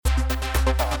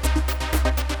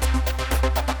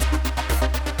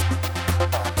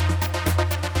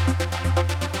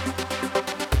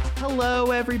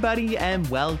everybody, and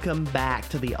welcome back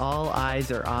to the All Eyes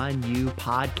Are On You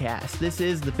podcast. This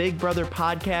is the Big Brother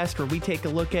podcast where we take a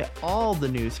look at all the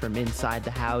news from inside the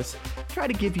house, try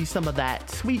to give you some of that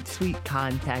sweet, sweet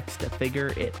context to figure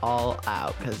it all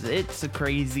out, because it's a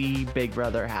crazy Big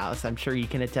Brother house. I'm sure you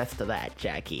can attest to that,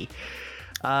 Jackie.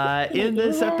 In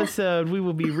this episode, we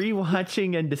will be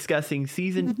rewatching and discussing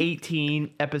season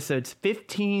 18, episodes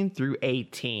 15 through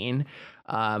 18.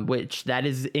 Which that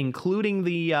is including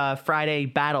the Friday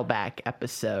Battle Back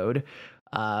episode.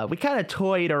 We kind of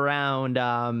toyed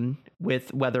around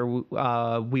with whether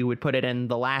we would put it in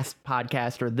the last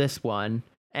podcast or this one.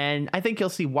 And I think you'll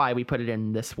see why we put it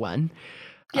in this one.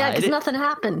 Yeah, because nothing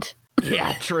happened.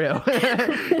 Yeah, true.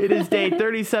 It is day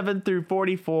 37 through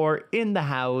 44 in the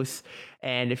house.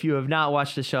 And if you have not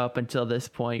watched the show up until this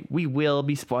point, we will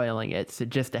be spoiling it. So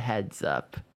just a heads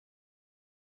up.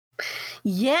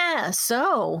 Yeah,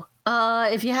 so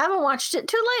if you haven't watched it,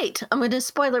 too late. I'm going to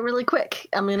spoil it really quick.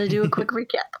 I'm going to do a quick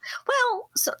recap.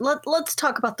 Well, so let's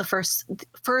talk about the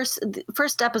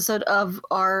first episode of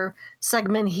our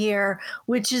segment here,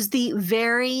 which is the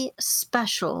very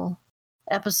special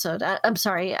episode. I'm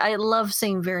sorry, I love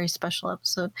saying very special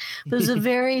episode. There's a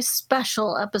very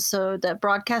special episode that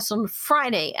broadcast on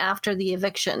Friday after the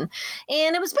eviction,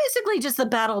 and it was basically just the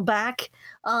battle back.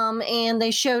 And they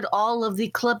showed all of the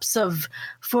clips of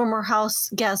former house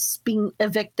guests being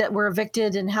were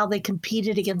evicted and how they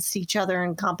competed against each other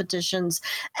in competitions.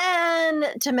 And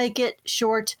to make it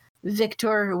short,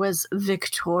 Victor was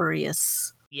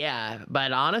victorious. Yeah,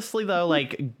 but honestly, though,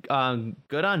 like,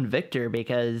 good on Victor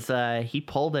because he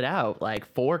pulled it out, like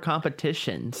 4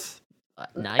 competitions.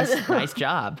 Nice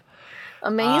job.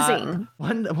 Amazing.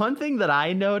 One thing that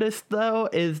I noticed, though,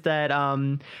 is that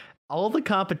all the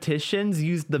competitions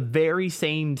used the very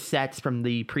same sets from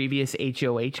the previous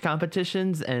HOH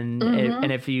competitions. And,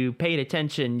 and if you paid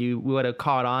attention, you would have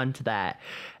caught on to that.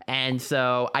 And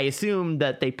so I assume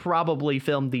that they probably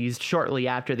filmed these shortly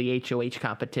after the HOH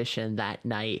competition that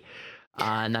night.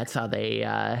 And that's how they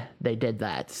did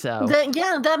that. So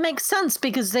that makes sense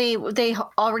because they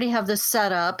already have this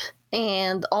set up.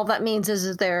 And all that means is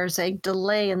that there's a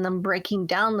delay in them breaking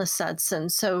down the sets.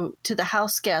 And so to the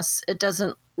house guests, it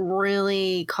doesn't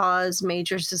really cause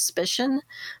major suspicion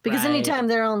because anytime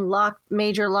they're on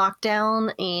major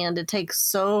lockdown and it takes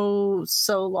so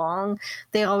long,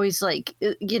 they always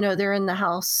they're in the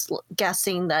house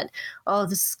guessing that, oh,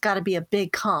 this has got to be a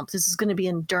big comp, this is going to be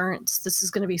endurance, this is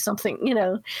going to be something,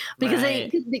 because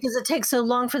because it takes so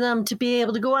long for them to be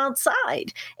able to go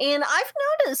outside. And I've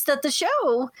noticed that the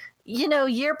show,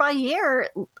 year by year,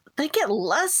 they get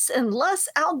less and less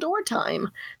outdoor time.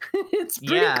 It's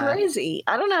pretty crazy.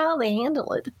 I don't know how they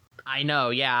handle it. I know.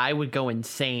 Yeah, I would go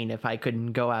insane if I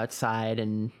couldn't go outside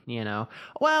and,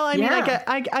 well, I mean,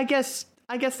 I guess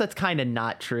that's kind of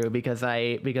not true because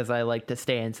I like to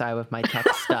stay inside with my tech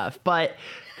stuff. But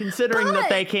considering that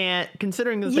they can't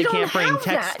bring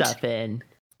tech stuff in.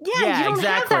 Yeah, you don't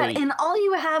exactly have that. And all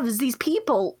you have is these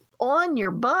people on your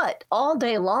butt all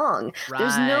day long.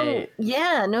 There's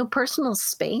no personal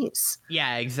space.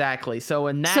 Yeah, exactly. So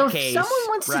in that case, if someone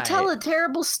wants to tell a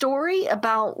terrible story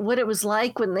about what it was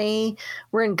like when they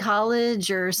were in college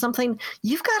or something,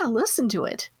 you've got to listen to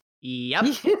it. Yep.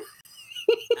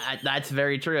 That's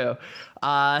very true.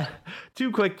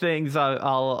 2 quick things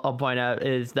I'll point out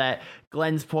is that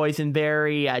Glenn's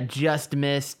poisonberry just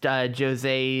missed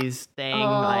Jose's thing.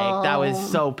 Like, that was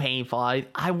so painful.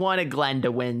 I wanted Glenn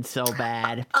to win so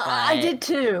bad. I did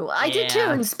too. I did too.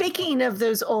 And speaking of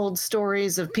those old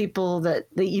stories of people that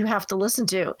you have to listen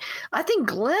to, I think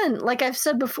Glenn, like I've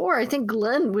said before, I think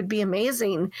Glenn would be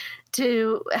amazing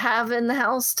to have in the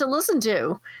house to listen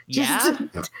to.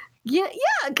 Yeah,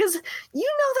 because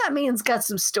that man's got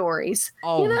some stories.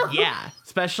 Oh, yeah,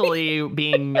 especially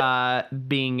being a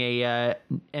NYPD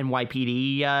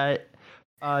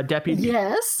deputy.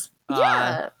 Yes,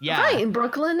 right, in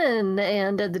Brooklyn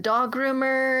and the dog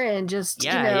groomer and just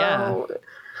Well,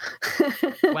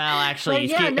 actually,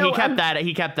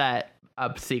 he kept that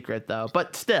up secret though,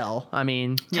 but still, I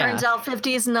mean, turns out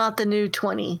 50 is not the new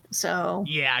 20. So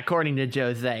according to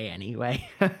Jose anyway.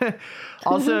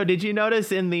 Also, did you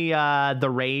notice in the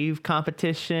rave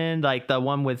competition, like the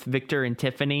one with Victor and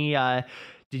Tiffany,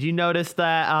 did you notice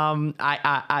that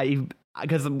I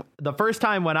because the first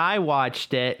time when I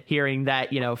watched it, hearing that,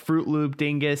 Fruit Loop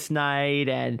Dingus Night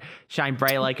and Shine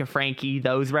Bright Like a Frankie,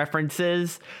 those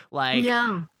references, like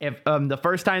if the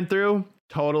first time through,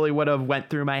 totally would have went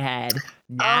through my head.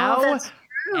 Now, that's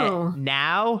true.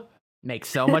 Now Makes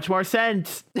so much more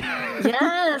sense.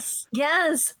 Yes,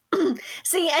 yes.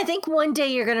 See, I think one day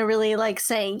you're gonna really like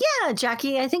say, "Yeah,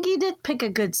 Jackie, I think you did pick a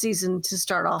good season to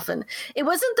start off in. It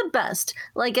wasn't the best,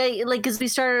 because we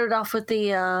started off with the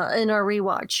in our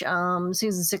rewatch,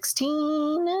 season 16.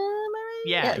 Am I right?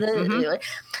 Yeah. Anyway.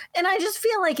 And I just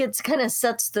feel like it's kind of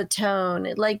sets the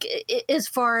tone, like as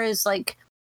far as like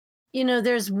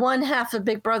there's one half of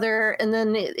Big Brother, and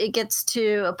then it gets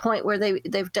to a point where they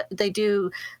do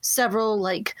several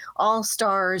like all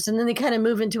stars, and then they kind of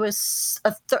move into a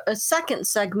second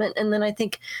segment, and then I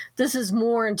think this is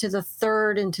more into the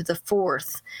third, into the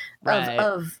fourth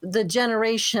of the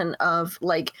generation of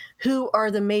like who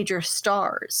are the major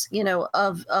stars,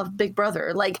 of Big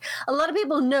Brother. Like a lot of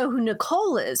people know who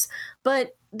Nicole is,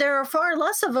 but there are far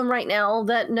less of them right now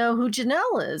that know who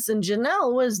Janelle is. And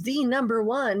Janelle was the number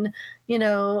one,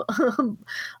 blonde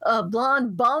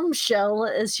bombshell,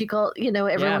 as she called,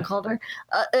 everyone called her,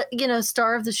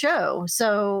 star of the show.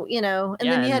 So, and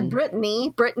then you had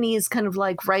Brittany. Brittany is kind of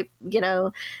like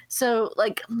so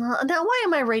like, now why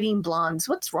am I rating blondes?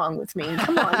 What's wrong with me?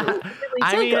 Come on.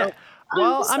 Really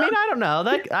I don't know.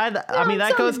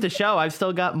 That goes to show I've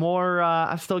still got more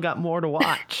to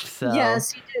watch. So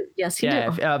yes, you do. Yes, you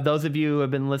do. Those of you who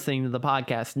have been listening to the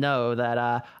podcast know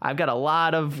that I've got a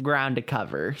lot of ground to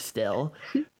cover still.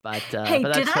 But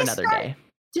that's for another day.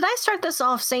 Did I start this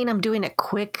off saying I'm doing a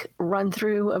quick run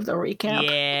through of the recap?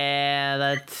 Yeah,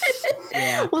 that's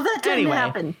yeah. Well, that didn't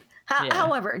happen.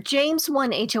 However, James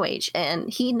won HOH,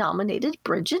 and he nominated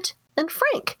Bridget and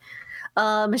Frank.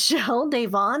 Michelle,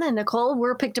 Davon, and Nicole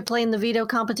were picked to play in the veto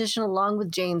competition along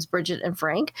with James, Bridget, and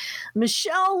Frank.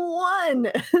 Michelle won.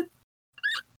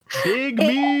 Big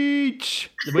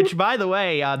Meech! Which, by the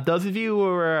way, those of you who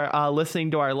were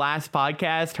listening to our last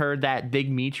podcast heard that Big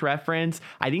Meech reference.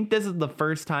 I think this is the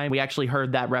first time we actually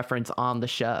heard that reference on the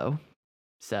show.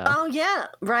 So. Oh, yeah,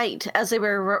 right. As they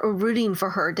were rooting for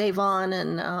her, Davon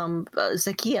and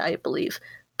Zakia, I believe.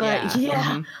 But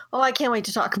oh, I can't wait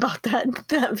to talk about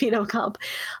that veto comp.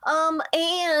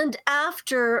 And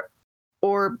after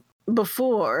or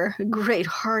before Great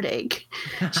Heartache,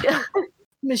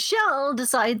 Michelle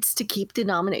decides to keep the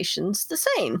nominations the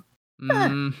same.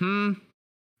 Mm-hmm.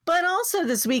 But also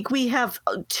this week we have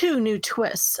two new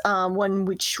twists. One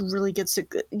which really gets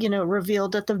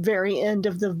revealed at the very end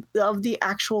of the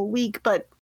actual week, but.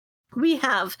 We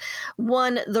have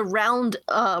the round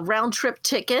trip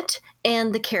ticket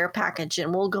and the care package,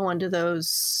 and we'll go into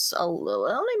those a little.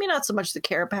 Well, maybe not so much the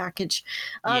care package.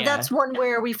 That's one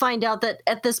where we find out that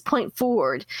at this point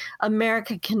forward,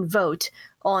 America can vote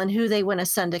on who they want to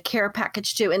send a care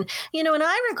package to. And, and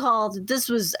I recall that this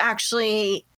was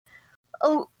actually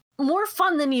more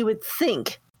fun than you would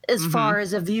think as far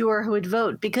as a viewer who would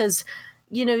vote, because,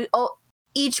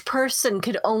 each person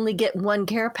could only get one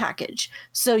care package.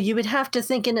 So you would have to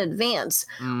think in advance.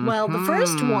 Mm-hmm. Well, the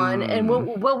first one, and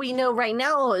what we know right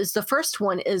now is the first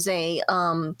one is a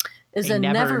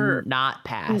never not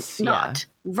pass. Not.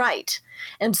 Right.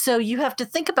 And so you have to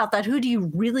think about that. Who do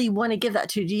you really want to give that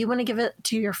to? Do you want to give it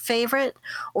to your favorite,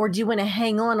 or do you want to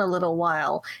hang on a little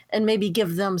while and maybe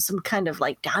give them some kind of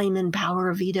like diamond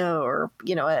power veto, or,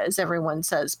 as everyone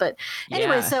says. But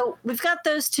anyway, so we've got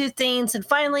those two things. And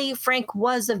finally, Frank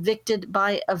was evicted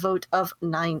by a vote of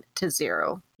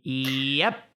 9-0.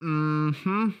 Yep.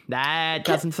 Mm-hmm. That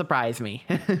doesn't surprise me.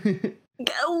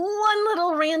 One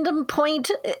little random point,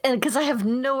 and because I have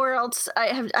nowhere else,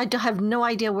 I have no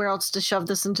idea where else to shove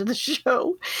this into the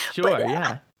show. Sure, but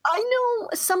I know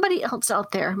somebody else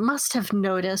out there must have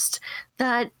noticed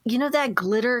that that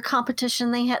glitter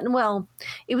competition they had. Well,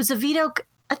 it was a veto.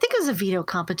 I think it was a veto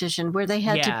competition where they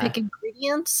had to pick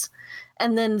ingredients,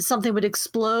 and then something would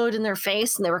explode in their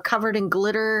face, and they were covered in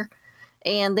glitter,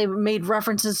 and they made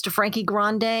references to Frankie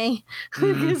Grande.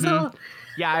 So.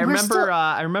 Yeah, I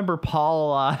remember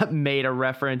Paul made a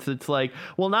reference. It's like,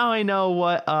 well, now I know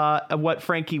what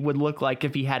Frankie would look like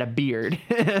if he had a beard.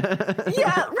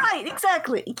 Yeah, right,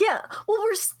 exactly. Yeah. Well,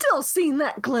 we're still seeing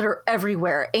that glitter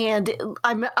everywhere. And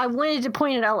I wanted to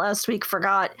point it out last week,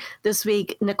 forgot. This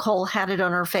week, Nicole had it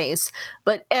on her face.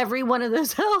 But every one of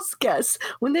those house guests,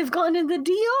 when they've gone in the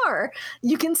DR,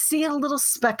 you can see a little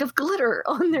speck of glitter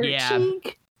on their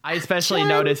cheek. I especially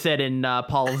notice it in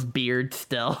Paul's beard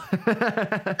still.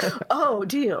 Oh,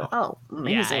 do you? Oh,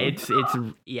 amazing.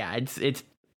 It's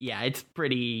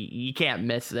pretty. You can't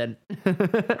miss it.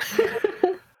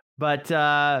 But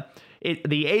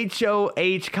the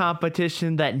HOH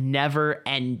competition that never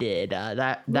ended.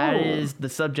 That is the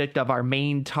subject of our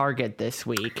main target this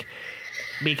week,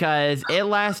 because it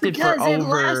lasted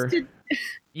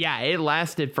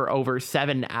for over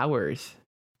 7 hours.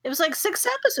 It was like 6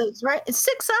 episodes, right?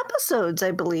 6 episodes,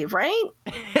 I believe, right?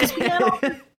 Because we had all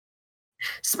the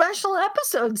special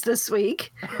episodes this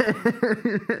week.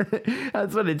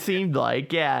 That's what it seemed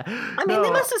like. Yeah. I mean, they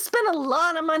must have spent a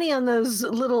lot of money on those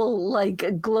little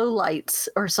like glow lights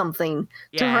or something.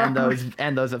 Yeah,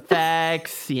 and those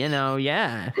effects,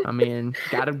 yeah. I mean,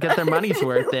 gotta get their money's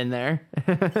worth in there.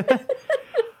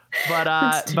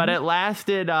 But it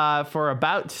lasted for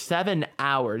about 7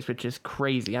 hours, which is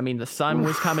crazy. I mean, the sun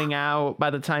was coming out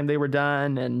by the time they were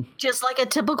done, and just like a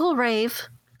typical rave.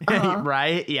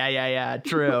 Right? Yeah.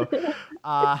 True.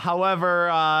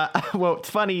 However, what's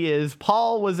funny is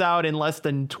Paul was out in less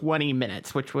than 20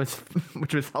 minutes, which was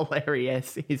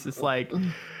hilarious. He's just like,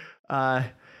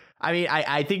 I mean,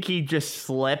 I think he just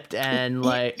slipped and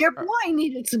like your boy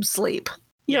needed some sleep.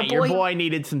 Your boy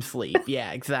needed some sleep.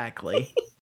 Yeah, exactly.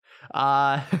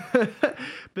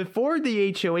 Before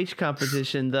the HOH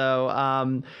competition,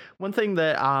 though, one thing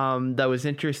that was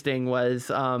interesting was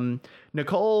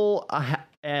Nicole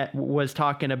was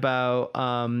talking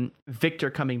about Victor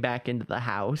coming back into the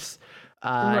house.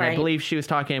 Right. And I believe she was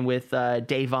talking with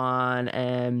Davon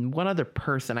and one other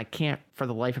person. I can't for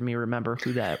the life of me remember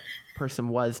who that person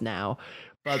was now.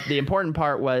 But the important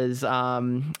part was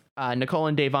Nicole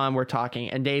and Davon were talking,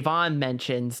 and Davon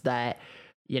mentions that,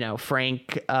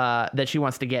 Frank, that she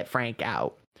wants to get Frank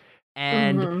out.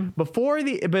 And before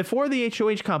the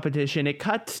HOH competition, it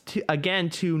cuts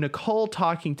to Nicole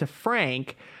talking to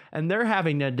Frank, and they're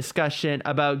having a discussion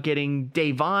about getting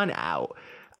Davon out.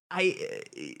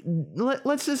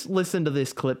 Let's just listen to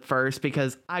this clip first,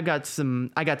 because I got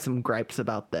some gripes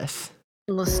about this.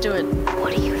 Let's do it.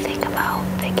 What do you think about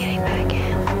they getting back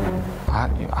in? I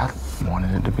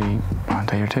wanted it to be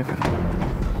Monte or Tiffany.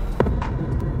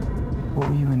 What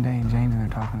were you and Day and James in there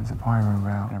talking in the party room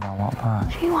about what pie?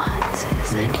 She wants to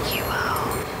send you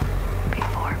out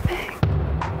before Big.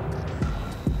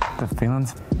 The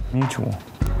feeling's mutual.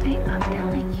 Babe, I'm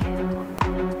telling you.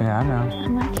 Yeah, I know.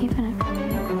 I'm not keeping it from you.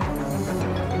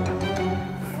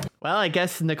 Well, I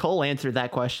guess Nicole answered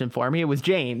that question for me. It was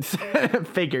James.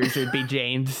 Figures it'd be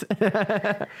James.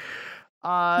 Yeah.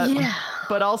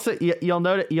 But also, you'll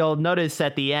notice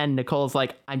at the end, Nicole's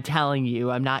like, "I'm telling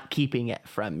you, I'm not keeping it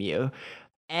from you."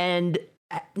 And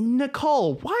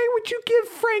Nicole, why would you give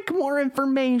Frank more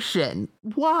information?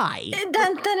 Why?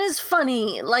 That is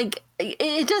funny. Like,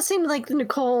 it does seem like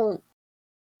Nicole,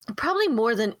 probably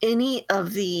more than any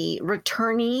of the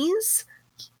returnees,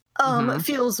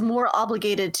 feels more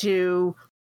obligated to,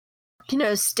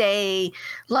 stay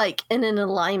like in an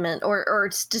alignment or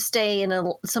to stay in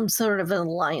some sort of an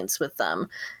alliance with them,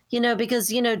 because,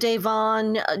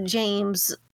 Davon,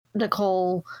 James,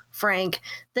 Nicole, Frank,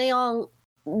 they all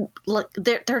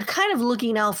they're kind of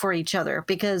looking out for each other,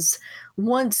 because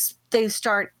once they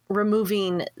start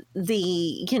removing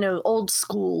the, old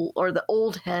school or the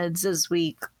old heads, as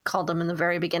we called them in the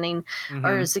very beginning,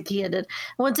 or as Zakia did,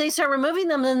 once they start removing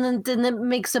them, then it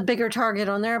makes a bigger target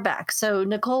on their back. So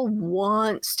Nicole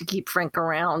wants to keep Frank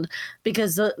around,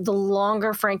 because the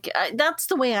longer Frank, that's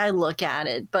the way I look at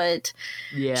it. But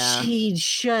yeah, she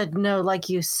should know, like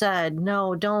you said,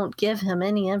 no, don't give him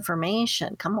any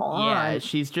information. Come on. Yeah,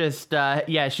 she's just,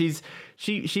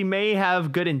 She may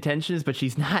have good intentions, but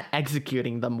she's not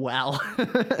executing them well.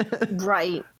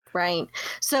 Right.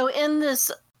 So in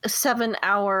this 7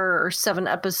 hour or 7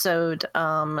 episode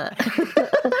HOH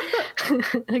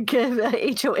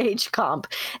comp,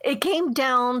 it came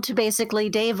down to basically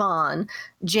Davon,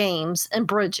 James, and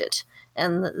Bridget.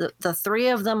 And the three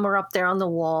of them were up there on the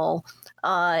wall.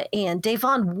 And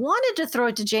Davon wanted to throw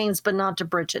it to James, but not to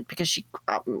Bridget, because she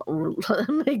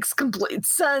makes complete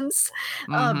sense.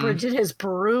 Bridget has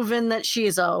proven that she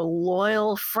is a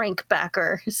loyal Frank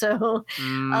backer. So,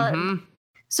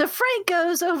 so Frank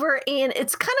goes over, and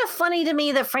it's kind of funny to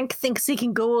me that Frank thinks he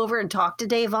can go over and talk to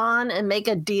Davon and make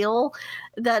a deal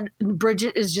that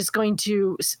Bridget is just going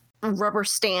to rubber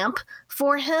stamp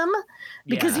for him,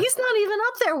 because he's not even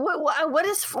up there. Why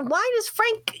does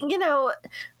Frank,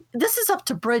 this is up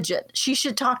to Bridget. She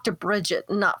should talk to Bridget,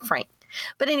 not Frank.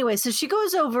 But anyway, so she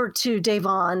goes over to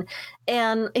Davon,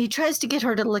 and he tries to get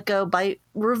her to let go by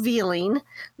revealing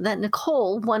that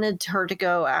Nicole wanted her to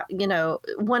go,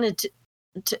 wanted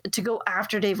to go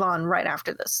after Davon right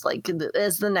after this, like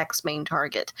as the next main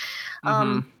target.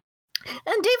 And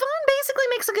Davon basically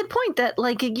makes a good point that,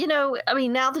 like,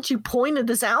 now that you pointed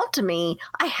this out to me,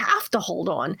 I have to hold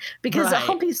on, because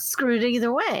I'll be screwed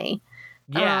either way.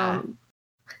 Yeah.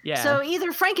 So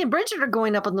either Frank and Bridget are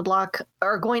going up on the block,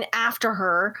 or going after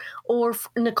her, or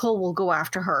Nicole will go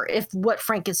after her if what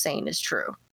Frank is saying is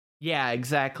true. Yeah,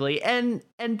 exactly. And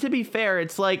to be fair,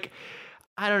 it's like,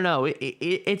 I don't know.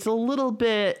 It's a little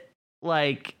bit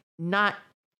like not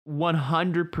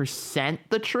 100%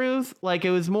 the truth. Like it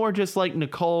was more just like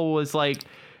Nicole was like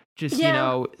just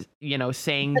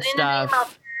saying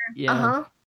stuff. Yeah.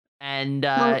 And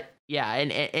yeah,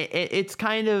 and it's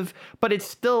kind of, but it's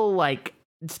still like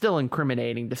still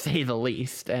incriminating to say the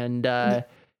least. And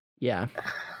yeah.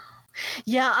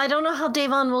 Yeah, I don't know how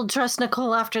Davon will trust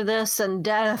Nicole after this, and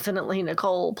definitely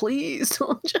Nicole, please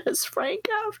don't trust Frank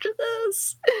after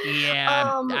this.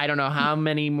 Yeah, I don't know how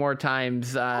many more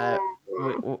times, I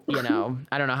don't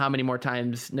know how many more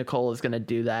times Nicole is going to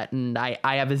do that, and I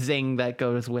have a zing that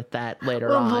goes with that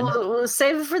later on. We'll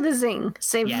save it for the zing.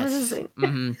 Save it for the zing.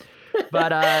 Mm-hmm.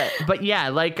 But yeah,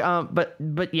 like,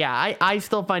 but yeah, I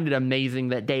still find it amazing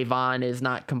that Davon is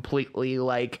not completely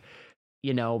like,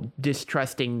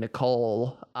 distrusting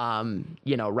Nicole,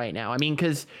 right now. I mean,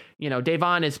 because,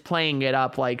 Davon is playing it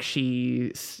up like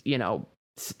she's,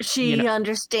 she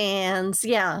understands.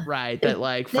 Yeah. Right. That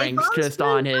like Frank's just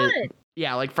on his,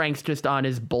 like Frank's just on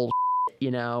his bullshit,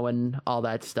 and all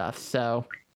that stuff. So,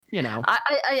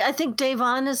 I think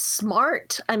Davon is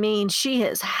smart. I mean, she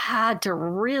has had to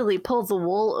really pull the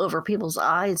wool over people's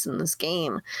eyes in this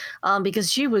game, because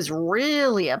she was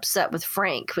really upset with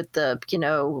Frank with the,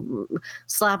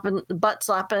 butt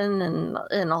slapping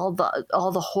and all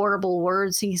the horrible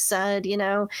words he said,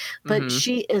 but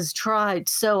she has tried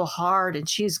so hard, and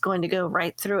she's going to go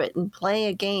right through it and play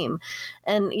a game.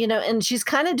 And, and she's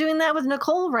kind of doing that with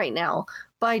Nicole right now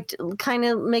by kind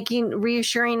of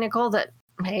reassuring Nicole that,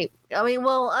 hey, I mean,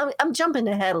 well, I'm jumping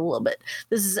ahead a little bit.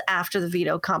 This is after the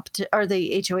veto or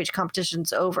the HOH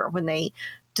competition's over when they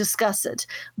discuss it.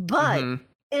 But in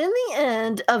the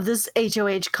end of this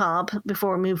HOH comp,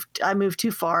 before I move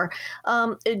too far,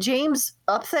 James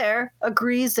up there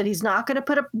agrees that he's not going to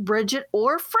put up Bridget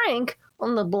or Frank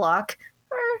on the block.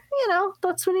 Or,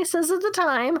 that's what he says at the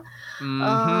time.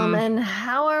 And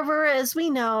however, as we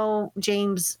know,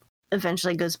 James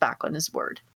eventually goes back on his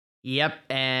word. Yep,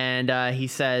 and he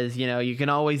says, you can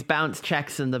always bounce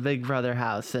checks in the Big Brother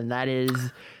house, and that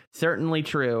is certainly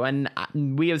true. And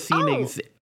we have seen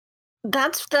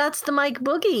that's the Mike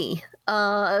Boogie,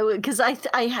 because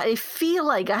I feel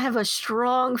like I have a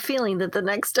strong feeling that the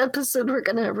next episode we're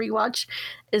gonna rewatch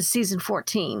is season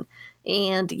 14,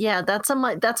 and yeah, that's a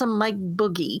Mike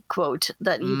Boogie quote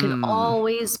that you can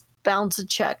always bounce a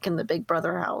check in the Big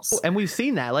Brother house. And we've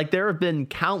seen that. Like there have been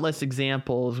countless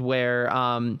examples where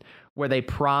they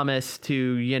promise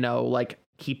to, like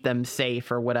keep them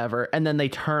safe or whatever, and then they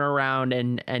turn around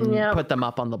and put them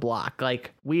up on the block.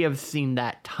 Like we have seen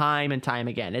that time and time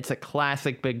again. It's a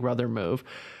classic Big Brother move.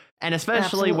 And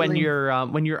especially when you're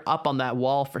up on that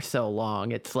wall for so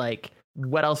long, it's like,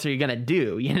 what else are you going to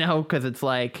do? Because it's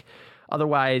like,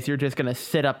 otherwise you're just going to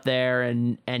sit up there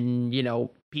and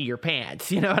pee your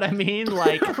pants, you know what I mean?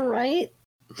 Like right,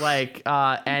 like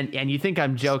and you think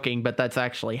I'm joking, but that's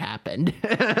actually happened.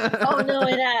 Oh no,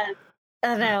 it has.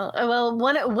 I know. Well,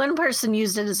 one person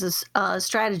used it as a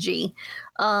strategy.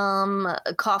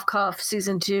 Cough cough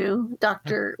season 2,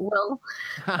 Dr. Will.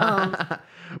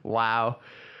 Wow.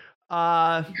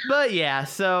 But yeah,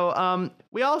 so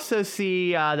we also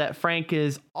see that Frank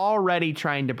is already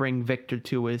trying to bring Victor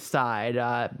to his side.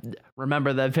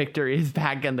 Remember that Victor is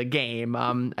back in the game.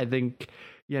 I think,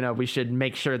 we should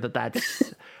make sure that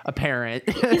that's apparent.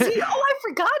 I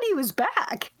forgot he was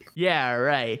back. Yeah,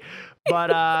 right.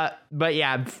 But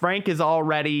yeah, Frank is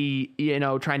already,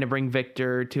 trying to bring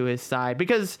Victor to his side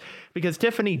because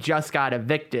Tiffany just got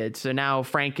evicted. So now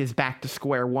Frank is back to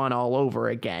square one all over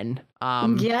again.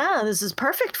 Yeah, this is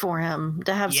perfect for him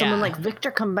to have someone like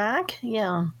Victor come back.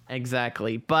 Yeah,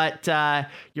 exactly. But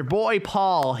your boy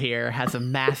Paul here has a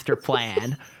master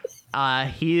plan.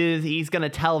 He's going to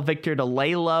tell Victor to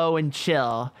lay low and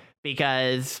chill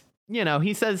because,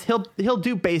 he says he'll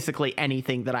do basically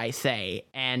anything that I say.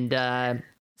 And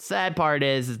sad part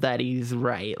is that he's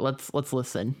right. Let's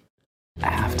listen. I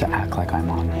have to act like I'm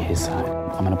on his side.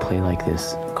 I'm going to play like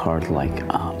this card like,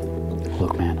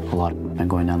 look, man, a lot of been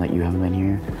going down that you haven't been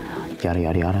here. Yada,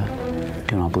 yada, yada.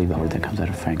 Do not believe that word that comes out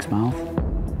of Frank's mouth.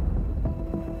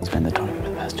 He's been the target for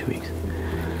the past 2 weeks.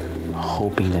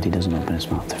 Hoping that he doesn't open his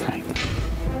mouth to Frank.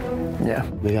 Yeah.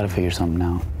 We got to figure something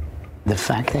out. The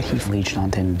fact that he leached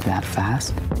onto him that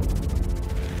fast,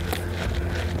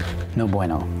 no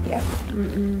bueno. Yeah.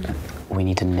 We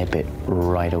need to nip it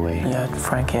right away. Yeah,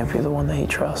 Frank can't be the one that he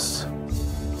trusts.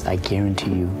 I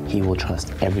guarantee you, he will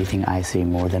trust everything I say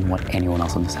more than what anyone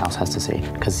else in this house has to say.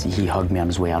 Because he hugged me on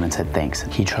his way out and said thanks.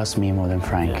 He trusts me more than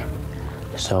Frank. Yeah.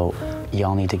 So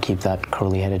y'all need to keep that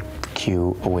curly-headed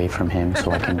Q away from him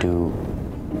so I can do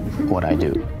what I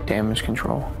do. Damage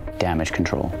control. Damage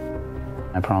control.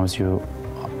 I promise you,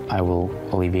 I will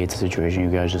alleviate the situation. You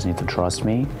guys just need to trust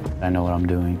me. I know what I'm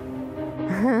doing.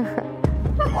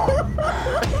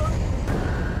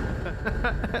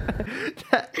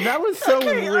 That was so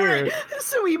Okay, all weird. right.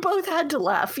 So we both had to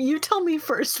laugh. You tell me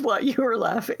first why you were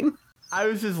laughing. I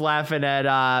was just laughing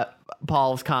at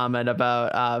Paul's comment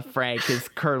about Frank is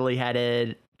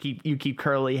curly-headed. You keep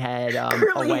curly head away.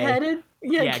 Curly-headed?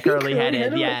 Yeah, keep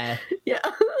curly-headed. away. Yeah. Yeah.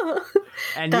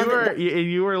 And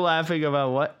you were laughing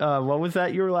about what? What was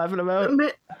that you were laughing about?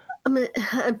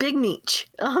 A big Meech,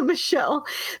 Michelle,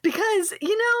 because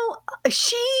I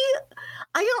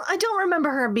don't remember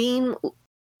her being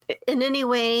in any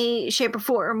way, shape, or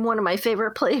form one of my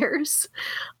favorite players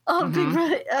of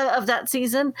of that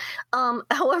season.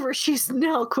 However, she's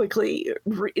now quickly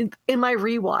in my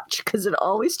rewatch because it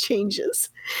always changes.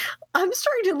 I'm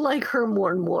starting to like her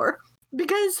more and more.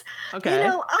 Because, I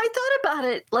thought about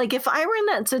it, like, if I were in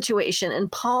that situation and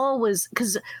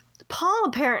because Paul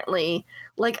apparently,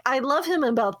 like, I love him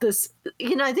about this,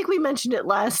 I think we mentioned it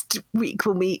last week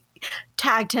when we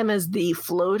tagged him as the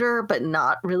floater, but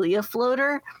not really a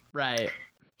floater. Right.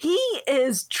 He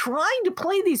is trying to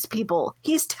play these people.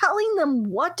 He's telling them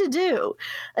what to do.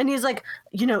 And he's like,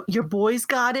 your boys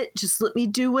got it. Just let me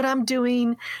do what I'm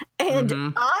doing. And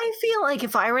I feel like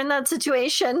if I were in that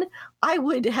situation, I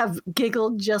would have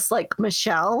giggled just like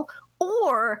Michelle,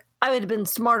 or I would have been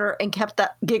smarter and kept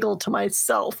that giggle to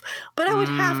myself. But I would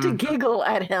have to giggle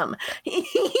at him.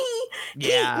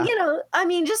 Yeah.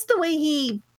 Just the way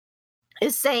he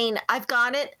is saying, I've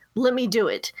got it. Let me do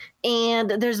it.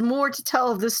 And there's more to tell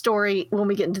of this story when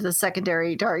we get into the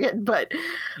secondary target. But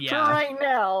for right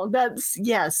now,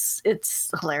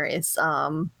 it's hilarious.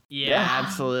 Yeah,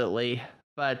 absolutely.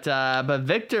 But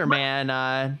Victor,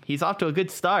 man, he's off to a good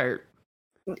start.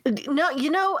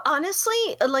 No,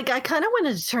 honestly, like, I kind of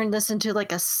wanted to turn this into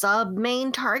like a sub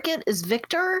main target is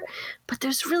Victor, but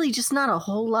there's really just not a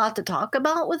whole lot to talk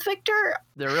about with Victor.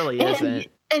 There really isn't.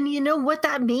 And you know what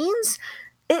that means?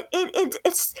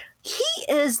 He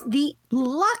is the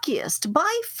luckiest,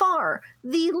 by far,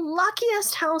 the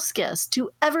luckiest house guest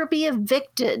to ever be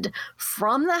evicted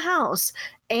from the house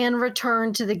and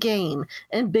return to the game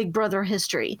in Big Brother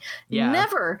history. Yeah.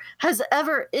 Never has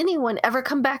anyone ever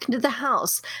come back into the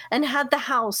house and had the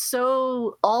house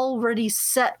so already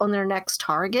set on their next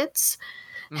targets.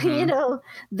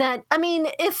 That, I mean,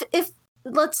 if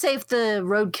let's say if the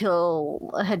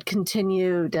roadkill had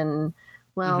continued and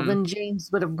then James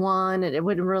would have won and it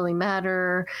wouldn't really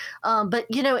matter. But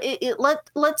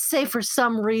let's say for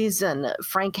some reason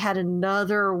Frank had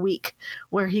another week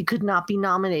where he could not be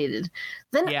nominated.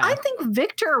 Then I think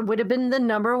Victor would have been the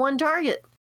number one target.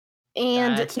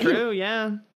 And that's true.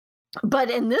 Yeah. But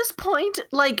in this point,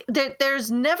 like,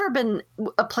 there's never been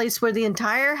a place where the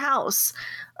entire house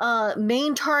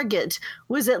main target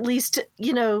was at least,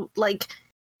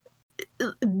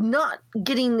 not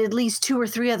getting at least 2 or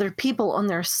 3 other people on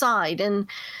their side. And,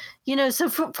 so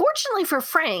fortunately for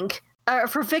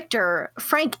for Victor,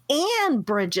 Frank and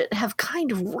Bridget have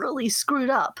kind of really screwed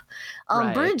up.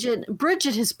 Right.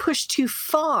 Bridget has pushed too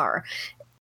far,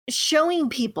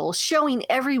 showing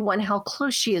everyone how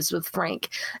close she is with Frank.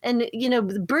 And,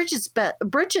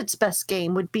 Bridget's best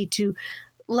game would be to,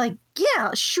 like,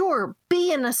 yeah, sure,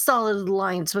 be in a solid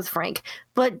alliance with Frank,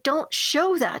 but don't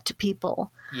show that to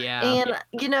people. Yeah. And,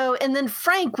 and then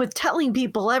Frank with telling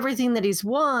people everything that he's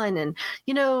won, and,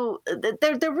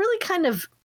 they're really kind of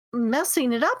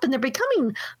messing it up, and they're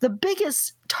becoming the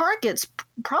biggest targets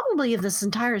probably of this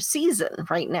entire season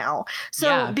right now.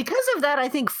 So because of that, I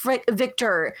think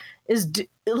Victor is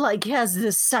has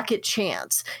this second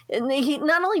chance. And he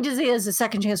not only does he has a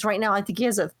second chance right now, I think he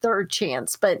has a third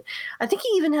chance, but I think he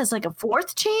even has like a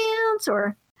fourth chance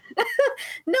or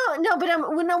No, but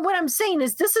what I'm saying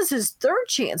is this is his third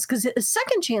chance, because his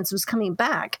second chance was coming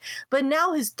back. But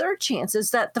now his third chance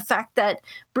is that the fact that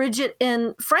Bridget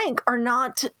and Frank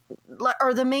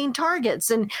are the main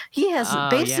targets, and he has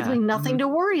basically nothing to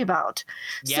worry about.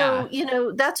 Yeah.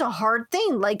 So, that's a hard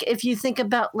thing. Like, if you think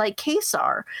about like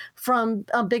Kaysar from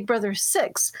Big Brother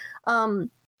 6,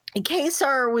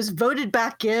 Kaysar was voted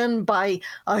back in by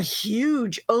a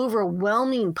huge,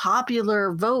 overwhelming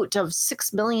popular vote of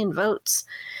 6 million votes.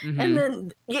 Mm-hmm. And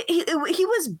then he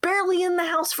was barely in the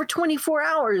house for 24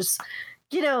 hours,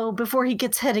 before he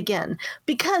gets hit again,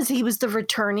 because he was the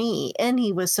returnee and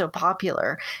he was so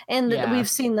popular. And we've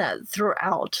seen that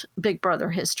throughout Big Brother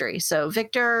history. So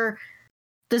Victor,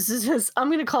 this is I'm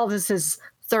going to call this his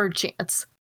third chance.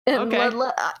 And okay. I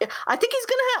think he's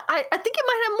gonna have. I think he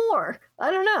might have more. I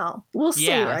don't know. We'll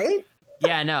see, right?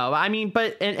 Yeah, no, I mean,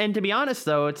 but and to be honest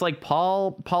though, it's like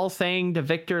Paul saying to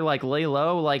Victor, like, lay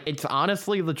low, like, it's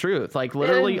honestly the truth. Like,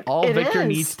 literally all Victor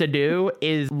needs to do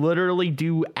is literally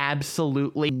do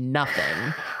absolutely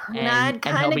nothing. That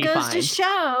kind of goes to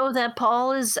show that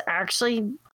Paul is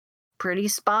actually pretty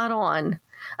spot on.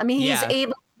 I mean, he's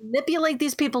able to manipulate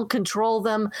these people, control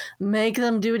them, make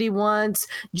them do what he wants,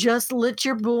 just let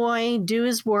your boy do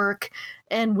his work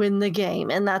and win the game.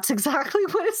 And that's exactly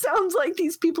what it sounds like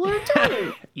these people are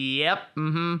doing. Yep.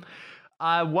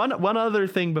 Mm-hmm. One other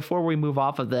thing before we move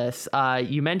off of this,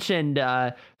 you mentioned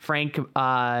Frank,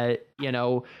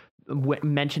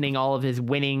 mentioning all of his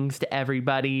winnings to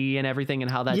everybody and everything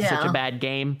and how that's such a bad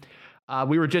game.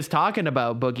 We were just talking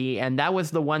about Boogie, and that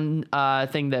was the one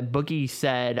thing that Boogie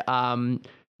said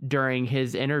during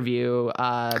his interview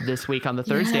this week on the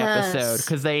Thursday episode,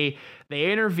 because they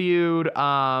interviewed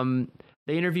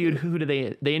they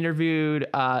interviewed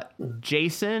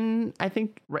Jason, I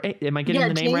think, right? Am I getting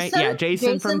the name right? Yeah,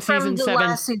 Jason from season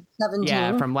 7.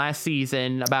 Yeah, from last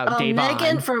season about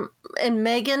Davon.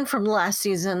 Megan from last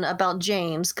season about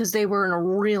James, because they were in a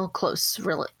real close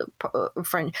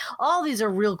friend. All these are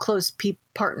real close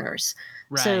partners.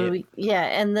 Right. So yeah,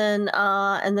 and then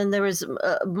there was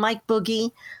Mike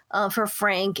Boogie for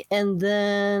Frank, and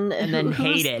then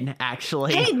Hayden,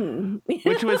 actually. Hayden,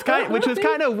 which was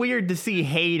kind of weird to see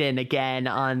Hayden again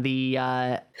on the.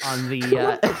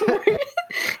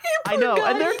 I know,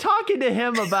 and they're talking to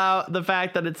him about the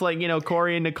fact that it's like,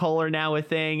 Corey and Nicole are now a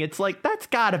thing. It's like, that's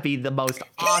got to be the most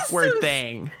awkward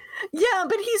thing. Yeah,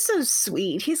 but he's so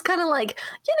sweet. He's kind of like,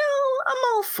 I'm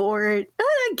all for it.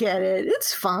 I get it.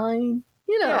 It's fine.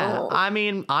 Yeah, I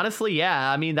mean, honestly,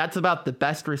 yeah. I mean, that's about the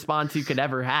best response you could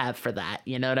ever have for that.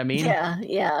 You know what I mean?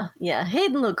 Yeah.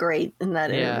 Hayden looked great in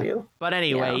that interview. But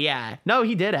anyway, yeah. No,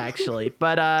 he did actually.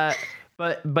 But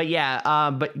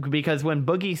because when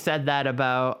Boogie said that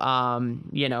about,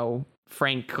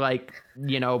 Frank, like,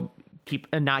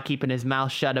 not keeping his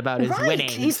mouth shut about his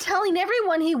winnings. He's telling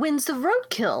everyone he wins the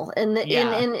roadkill, and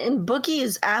Boogie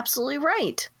is absolutely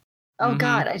right. Oh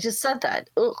God, I just said that.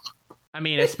 Ugh. I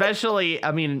mean, especially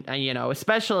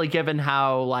given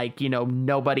how, like,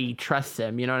 nobody trusts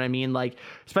him, you know what I mean? Like,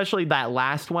 especially that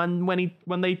last one when he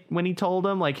told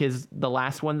him, like, the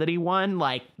last one that he won,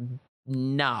 like,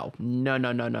 no.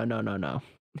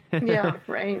 Yeah,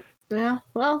 right. Yeah,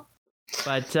 well.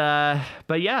 But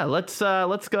yeah, let's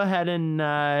go ahead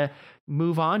and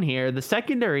move on here. The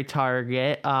secondary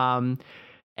target,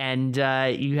 and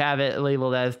you have it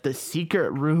labeled as the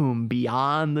secret room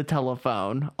beyond the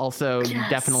telephone. Also, you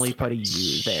definitely put a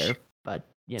U there, but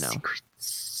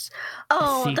Secrets.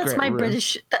 Oh, that's my room.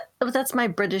 That's my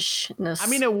Britishness. I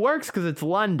mean, it works because it's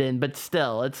London, but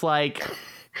still, it's like,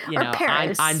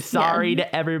 Paris. I'm sorry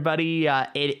to everybody.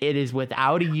 It is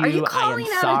without a U. Are you calling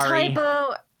out a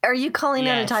typo? Are you calling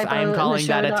out a typo? I'm calling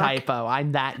that a typo.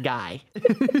 I'm that guy.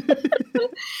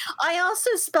 I also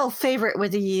spell favorite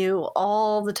with a U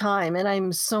all the time, and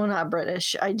I'm so not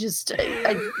British. I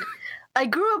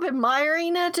grew up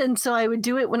admiring it, and so I would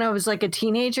do it when I was like a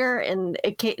teenager, and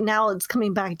now it's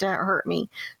coming back to hurt me.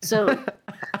 So,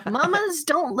 mamas,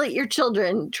 don't let your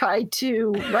children try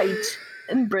to write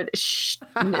in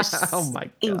Britishness. Oh my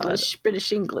God.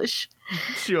 British English.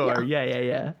 Sure.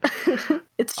 Yeah.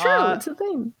 It's true. It's a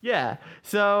thing. Yeah.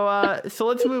 So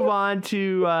let's move on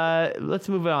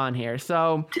here.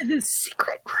 So to the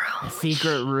secret room.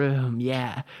 Secret room.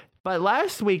 Yeah. But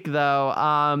last week,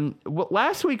 though,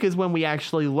 last week is when we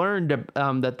actually learned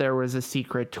that there was a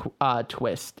secret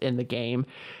twist in the game.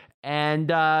 And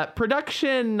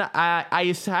production,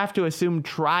 I have to assume,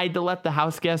 tried to let the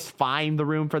house guests find the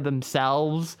room for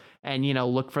themselves and,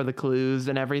 look for the clues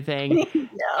and everything.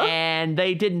 Yeah. And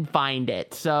they didn't find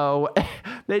it. So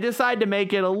they decided to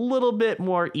make it a little bit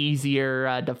more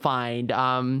easier to find.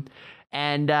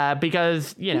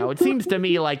 Because, it seems to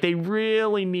me like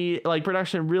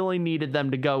production really needed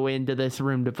them to go into this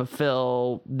room to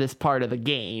fulfill this part of the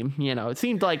game. It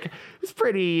seemed like it's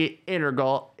pretty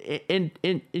integral.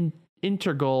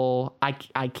 Integral.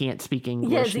 I can't speak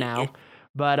English now,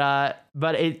 but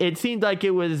it seemed like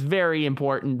it was very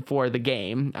important for the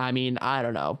game. I mean, I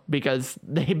don't know, because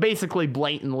they basically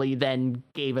blatantly then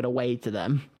gave it away to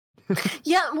them.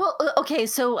 Yeah, well, okay,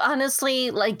 so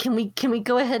honestly, like, can we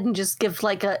go ahead and just give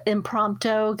like a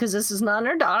impromptu, because this is not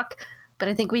our doc, but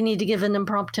I think we need to give an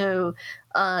impromptu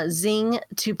zing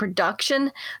to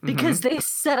production, because they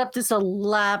set up this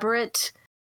elaborate,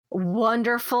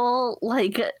 wonderful,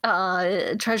 like,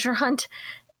 treasure hunt,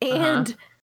 and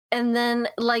then,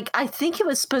 like, I think it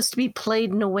was supposed to be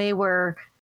played in a way where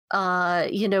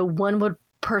one would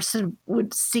person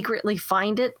would secretly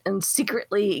find it and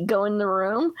secretly go in the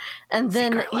room, and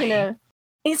then Secretly.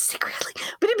 it's secretly.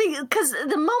 But because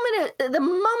the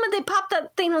moment they popped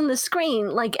that thing on the screen,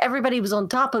 like everybody was on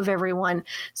top of everyone,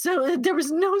 so there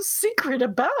was no secret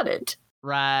about it.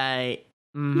 Right.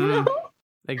 You Mhm. know?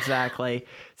 Exactly.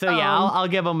 So yeah, I'll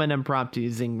give them an impromptu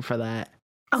zing for that.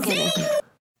 Okay.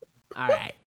 All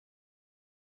right.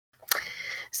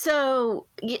 So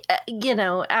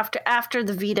after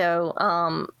the veto,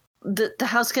 the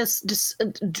House guests just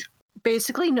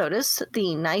basically notice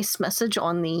the nice message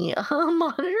on the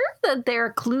monitor that there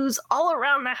are clues all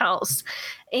around the house,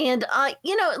 and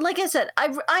like I said,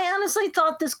 I honestly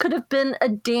thought this could have been a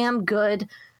damn good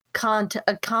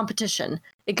competition.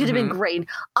 It could have been great.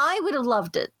 I would have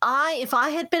loved it. If I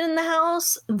had been in the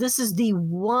house, this is the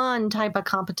one type of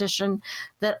competition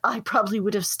that I probably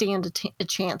would have stand a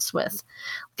chance with,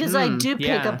 because I do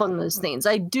pick up on those things.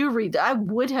 I do read. I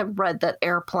would have read that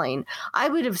airplane. I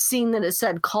would have seen that it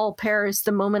said "Call Paris"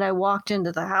 the moment I walked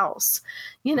into the house.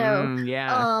 And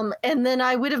then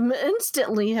I would have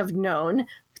instantly have known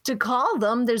to call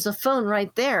them. There's a phone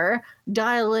right there.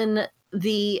 Dial in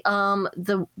the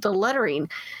lettering.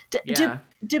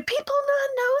 Do people not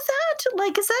know that?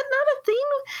 Like, is that not a thing?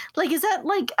 Like, is that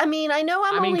like, I mean, I know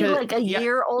I'm only like a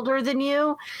year older than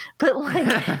you, but like,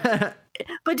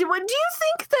 but do you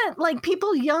think that like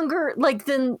people younger, like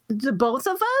than the both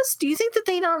of us, do you think that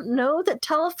they don't know that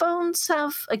telephones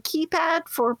have a keypad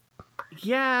for?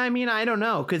 Yeah, I mean, I don't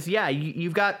know, because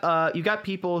you've got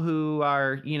people who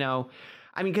are,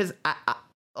 I mean, because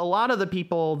a lot of the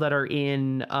people that are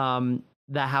in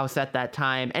the house at that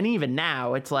time, and even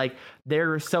now, it's like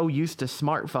they're so used to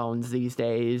smartphones these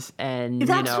days, and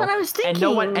that's what I was thinking.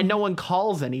 And no one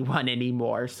calls anyone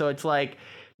anymore. So it's like,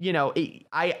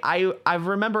 I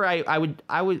remember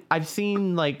I've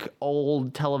seen like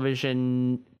old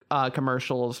television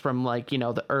commercials from like,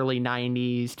 the early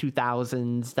 90s,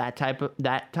 2000s,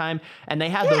 that time, and they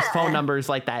had those phone numbers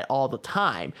like that all the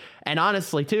time. And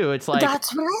honestly too, it's like,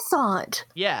 that's what I thought.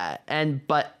 Yeah.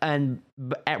 But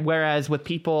whereas with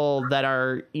people that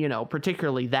are,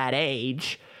 particularly that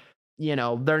age,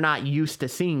 they're not used to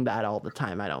seeing that all the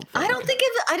time. I don't know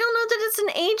that it's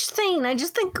an age thing. I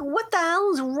just think, what the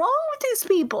hell is wrong with these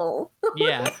people?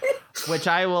 Yeah. Which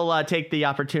I will take the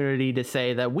opportunity to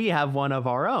say that we have one of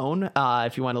our own.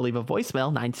 If you want to leave a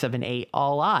voicemail, 978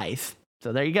 all eyes.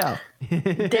 So there you go.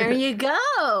 There you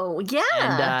go.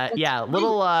 Yeah. And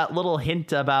little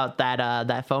hint about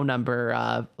that phone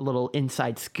number. Little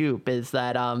inside scoop is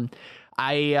that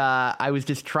I was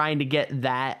just trying to get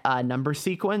that number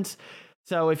sequence.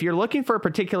 So if you're looking for a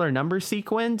particular number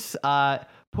sequence,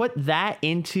 put that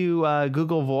into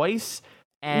Google Voice,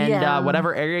 and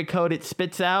whatever area code it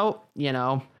spits out,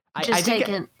 I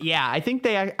think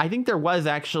there was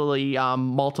actually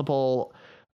multiple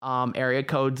area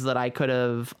codes that I could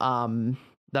have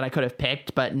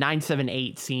picked, but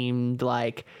 978 seemed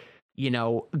like,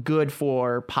 good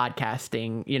for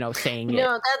podcasting, saying it.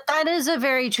 No, that is a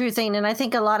very true thing. And I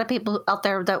think a lot of people out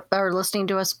there that are listening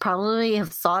to us probably have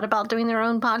thought about doing their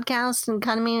own podcast and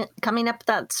coming up with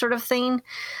that sort of thing.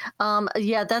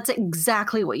 That's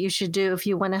exactly what you should do if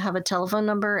you want to have a telephone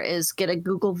number, is get a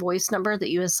Google Voice number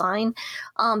that you assign.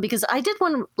 Because I did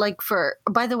one,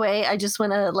 by the way, I just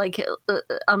want to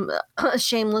a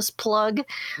shameless plug.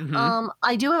 Mm-hmm.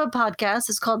 I do have a podcast.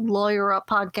 It's called Lawyer Up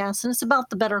Podcast, and it's about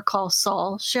the Better Call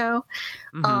Saul show.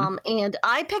 Mm-hmm. And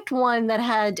I picked one that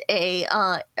had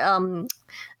an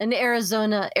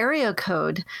Arizona area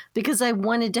code, because I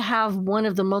wanted to have one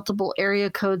of the multiple area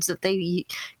codes that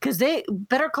because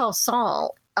Better Call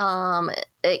Saul and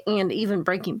even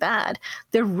Breaking Bad,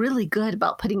 they're really good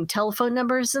about putting telephone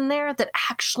numbers in there that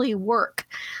actually work.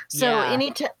 So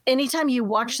anytime you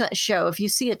watch that show, if you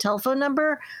see a telephone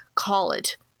number, call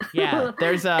it. Yeah,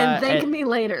 there's and thank me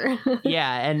later.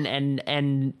 Yeah,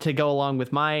 and to go along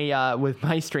with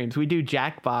my streams, we do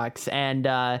Jackbox, and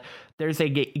there's a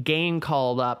game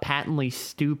called Patently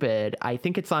Stupid. I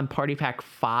think it's on Party Pack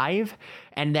 5,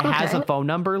 and it has a phone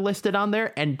number listed on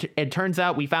there. And it turns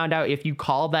out, we found out, if you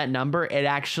call that number, it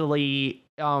actually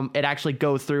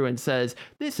goes through and says,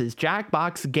 "This is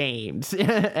Jackbox Games,"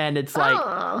 and it's like,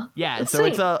 so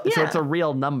it's a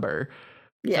real number.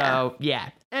 Yeah. So yeah.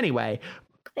 Anyway.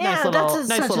 Yeah,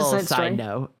 nice little side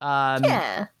note. But,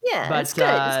 it's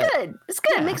good. It's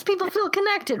good. It makes people feel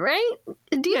connected, right?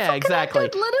 Do you feel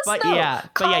connected? Let us know.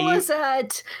 Call us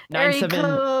at area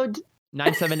code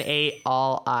 978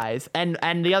 all eyes. And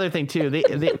the other thing too,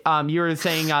 you were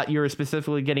saying you were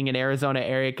specifically getting an Arizona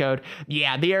area code.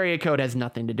 Yeah, the area code has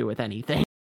nothing to do with anything.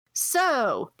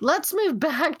 So let's move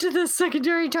back to the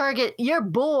secondary target. Your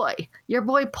boy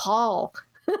Paul.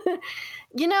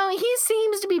 He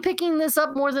seems to be picking this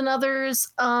up more than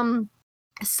others.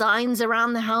 Signs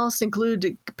around the house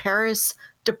include Paris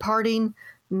departing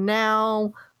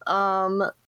now.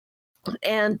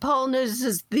 And Paul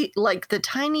notices the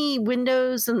tiny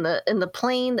windows in the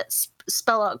plane that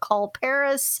spell out "Call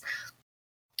Paris."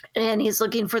 And he's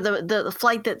looking for the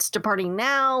flight that's departing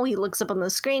now. He looks up on the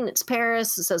screen. It's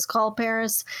Paris. It says "Call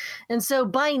Paris." And so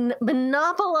by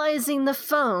monopolizing the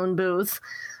phone booth,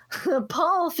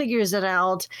 Paul figures it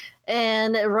out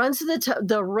and runs to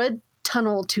the red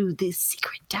tunnel to the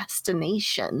secret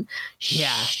destination.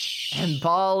 Yeah. And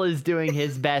Paul is doing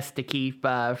his best to keep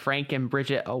Frank and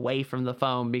Bridget away from the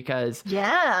phone because,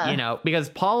 because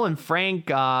Paul and Frank,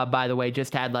 by the way,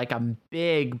 just had like a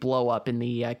big blow up in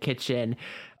the kitchen.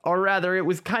 Or rather, it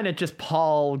was kind of just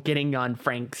Paul getting on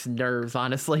Frank's nerves,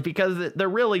 honestly, because there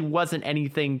really wasn't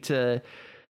anything to,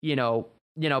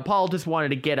 Paul just wanted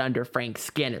to get under Frank's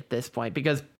skin at this point,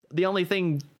 because the only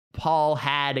thing Paul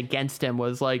had against him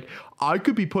was like, I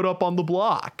could be put up on the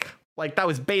block. Like, that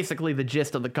was basically the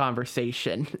gist of the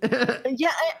conversation.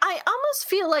 Yeah, I almost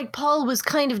feel like Paul was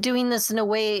kind of doing this in a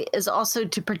way as also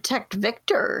to protect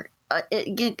Victor.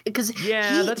 Because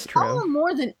that's true. Paul,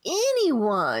 more than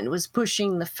anyone, was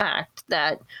pushing the fact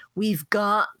that we've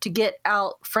got to get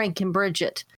out Frank and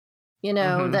Bridget.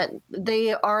 That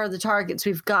they are the targets.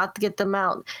 We've got to get them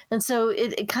out. And so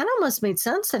it kind of almost made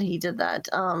sense that he did that.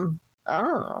 I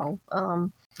don't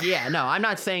know. Yeah, no, I'm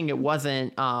not saying it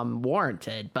wasn't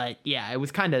warranted, but yeah, it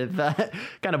was kind of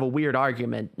a weird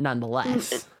argument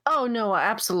nonetheless. Oh no,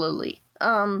 absolutely.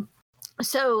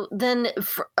 So then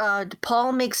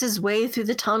Paul makes his way through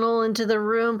the tunnel into the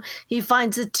room. He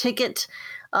finds a ticket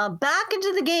back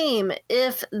into the game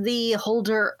if the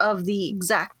holder of the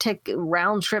exact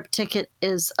round trip ticket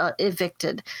is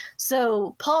evicted.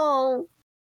 So Paul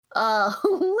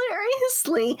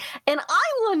hilariously, and I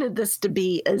wanted this to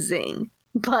be a zing,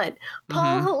 but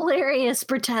Paul Hilarious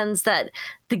pretends that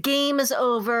the game is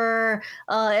over.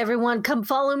 Everyone come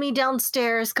follow me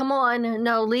downstairs. Come on.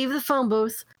 No, leave the phone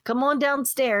booth. Come on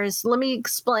downstairs. Let me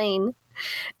explain.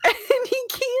 And he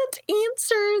can't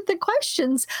answer the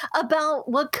questions about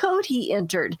what code he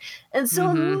entered. And so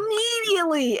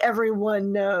immediately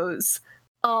everyone knows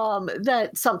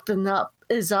that something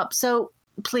is up. So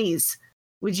please,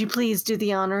 would you please do the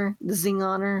zing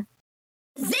honor?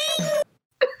 Zing!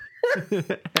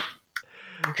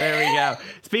 There we go.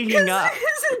 Speaking of...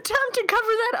 His attempt to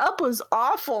cover that up was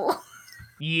awful.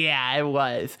 Yeah, it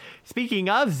was. Speaking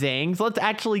of zings, let's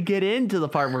actually get into the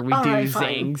part where we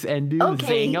zings and do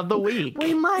zing of the week.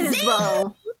 We might as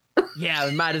well. Yeah,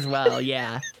 we might as well,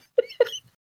 yeah.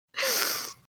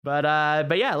 But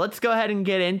yeah, let's go ahead and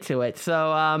get into it.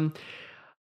 So,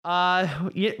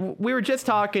 we were just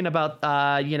talking about,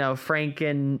 Frank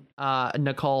and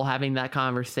Nicole having that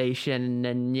conversation,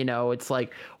 and, it's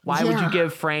like, why would you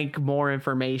give Frank more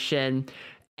information?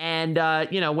 And,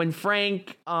 when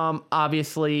Frank,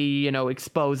 obviously,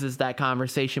 exposes that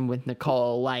conversation with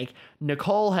Nicole, like,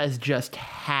 Nicole has just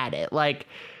had it. Like,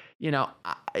 she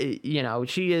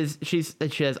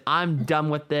says, I'm done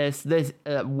with this.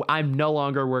 I'm no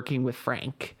longer working with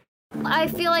Frank. I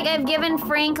feel like I've given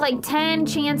Frank like 10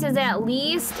 chances at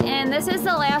least, and this is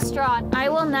the last straw. I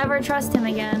will never trust him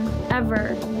again,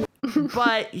 ever.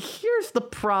 But here's the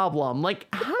problem. Like,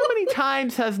 how many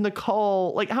times has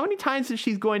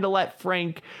she going to let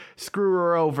Frank screw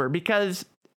her over? Because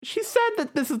she said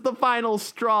that this is the final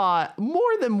straw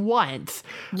more than once.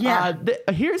 Yeah.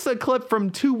 Here's a clip from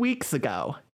 2 weeks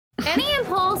ago. Any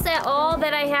impulse at all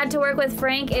that I had to work with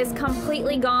Frank is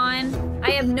completely gone. I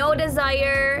have no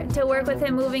desire to work with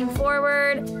him moving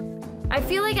forward. I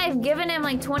feel like I've given him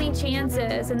like 20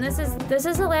 chances, and this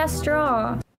is the last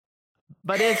straw.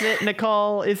 But is it,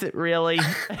 Nicole? Is it really?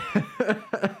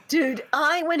 Dude,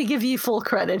 I want to give you full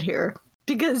credit here,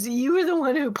 because you were the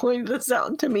one who pointed this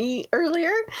out to me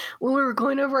earlier when we were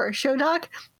going over our show doc,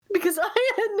 because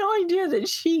I had no idea that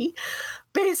she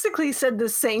basically said the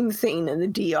same thing in the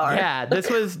DR. Yeah, this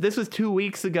was 2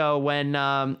 weeks ago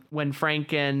when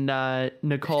Frank and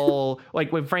Nicole,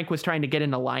 like when Frank was trying to get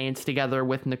an alliance together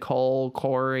with Nicole,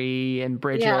 Corey, and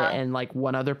Bridget, and like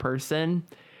one other person.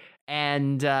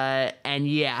 And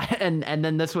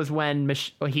then this was when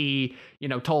he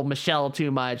told Michelle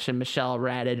too much, and Michelle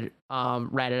ratted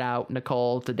out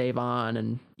Nicole to Davon,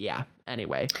 and yeah.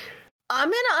 Anyway,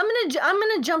 I'm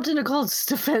gonna jump to Nicole's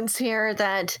defense here.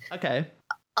 That okay.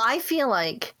 I feel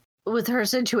like with her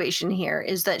situation here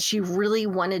is that she really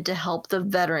wanted to help the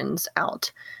veterans out.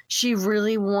 She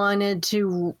really wanted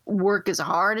to work as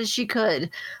hard as she could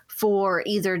for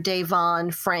either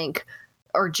Davon, Frank,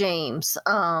 or James.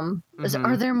 Are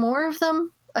there more of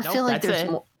them? I Nope, feel like that's there's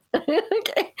it. more.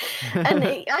 Okay. And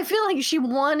I feel like she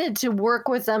wanted to work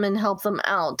with them and help them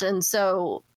out. And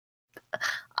so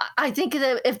I think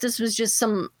that if this was just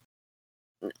some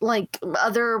like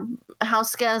other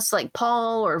house guests like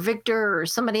Paul or Victor or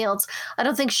somebody else, I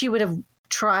don't think she would have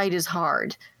tried as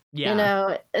hard. Yeah. You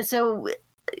know, so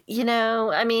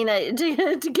I mean,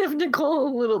 to give Nicole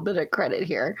a little bit of credit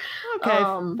here.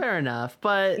 Okay, fair enough.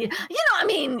 But I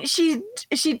mean, she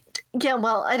yeah,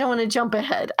 well, I don't want to jump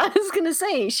ahead. I was going to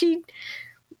say she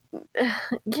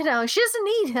she doesn't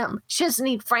need him. She doesn't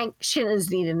need Frank. She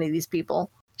doesn't need any of these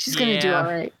people. She's going to do all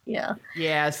right. Yeah.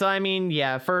 Yeah, so I mean,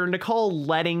 for Nicole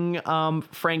letting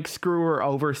Frank screw her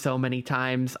over so many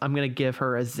times, I'm going to give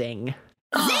her a zing.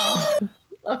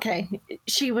 Okay,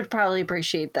 she would probably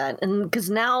appreciate that. And because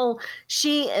now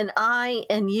she and I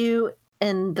and you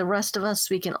and the rest of us,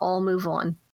 we can all move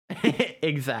on.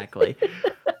 Exactly.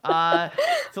 So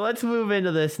let's move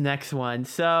into this next one.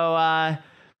 So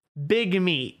Big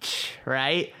Meech,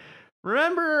 right?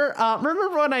 Remember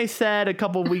when I said a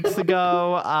couple weeks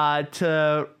ago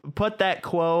to put that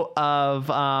quote of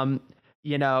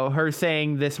her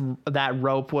saying that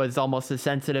rope was almost as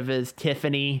sensitive as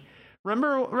Tiffany?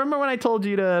 Remember when I told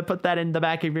you to put that in the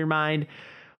back of your mind?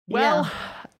 Well,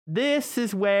 this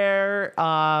is where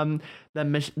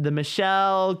the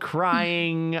Michelle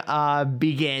crying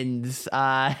begins.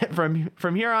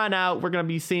 From here on out, we're gonna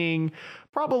be seeing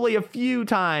probably a few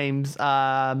times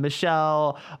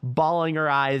Michelle bawling her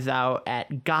eyes out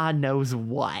at God knows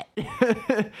what.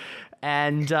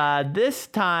 And this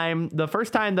time, the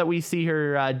first time that we see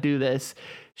her do this,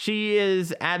 she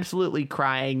is absolutely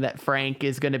crying that Frank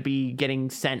is going to be getting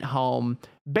sent home,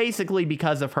 basically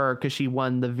because of her, because she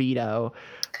won the veto.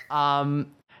 And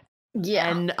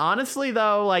honestly,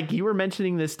 though, like you were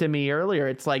mentioning this to me earlier,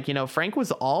 it's like, Frank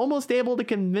was almost able to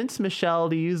convince Michelle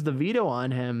to use the veto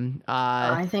on him.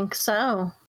 I think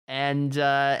so. And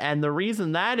the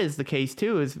reason that is the case,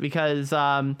 too, is because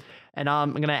and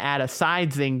I'm going to add a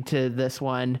side zing to this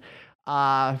one.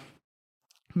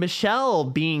 Michelle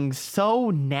being so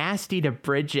nasty to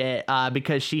Bridget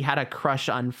because she had a crush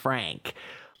on Frank.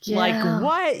 Yeah. Like,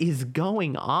 what is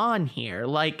going on here?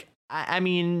 Like, I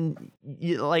mean,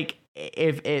 like,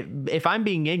 if I'm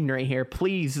being ignorant here,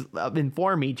 please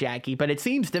inform me, Jackie. But it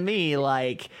seems to me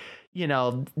like,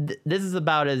 this is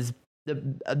about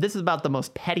the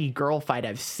most petty girl fight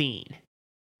I've seen.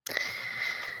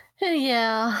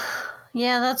 Yeah,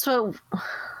 that's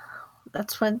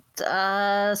what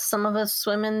some of us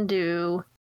women do.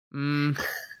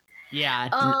 Yeah.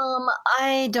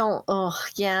 I don't. Oh,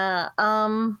 yeah.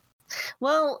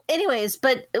 Well, anyways,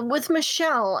 but with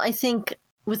Michelle, I think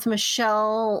with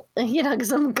Michelle,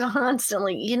 because I'm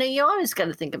constantly, you always got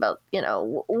to think about, you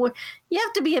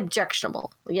have to be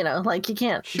objectionable, like you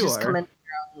can't just come in,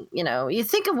 you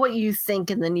think of what you think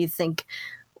and then you think,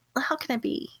 how can I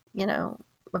be,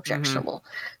 objectionable?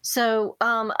 Mm-hmm. So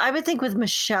I would think with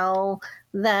Michelle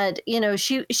that he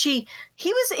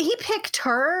picked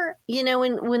her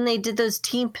when they did those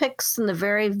team picks in the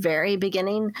very, very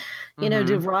beginning,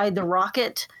 to ride the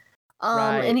rocket,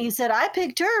 right. And he said I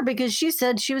picked her because she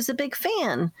said she was a big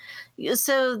fan.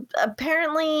 So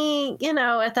apparently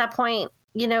at that point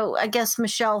I guess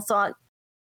Michelle thought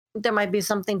there might be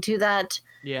something to that.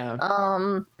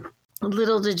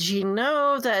 Little did she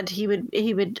know that he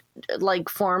would like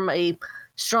form a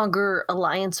stronger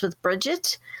alliance with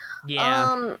Bridget.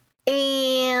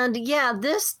 And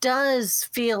this does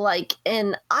feel like,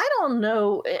 and I don't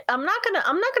know, I'm not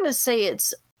gonna say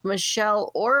it's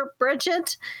Michelle or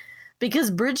Bridget, because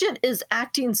Bridget is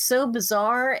acting so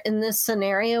bizarre in this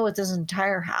scenario with this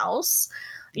entire house.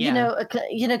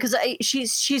 Because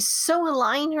she's so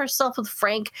aligning herself with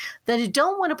Frank that I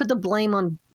don't want to put the blame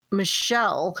on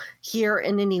Michelle here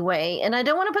in any way, and I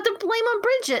don't want to put the blame on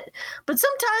Bridget, but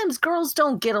sometimes girls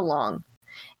don't get along,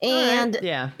 and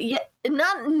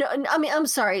I'm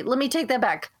sorry, let me take that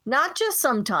back. Not just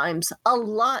sometimes, a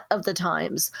lot of the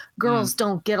times girls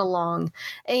don't get along,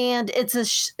 and it's a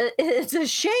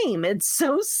shame. It's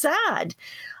so sad.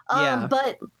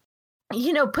 But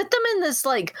put them in this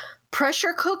like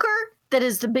pressure cooker that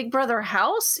is the Big Brother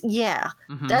house.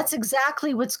 That's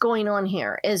exactly what's going on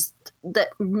here, is that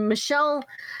Michelle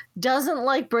doesn't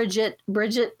like Bridget.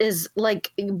 Bridget is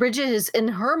in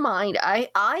her mind,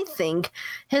 I think,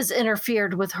 has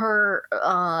interfered with her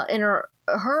in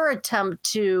her attempt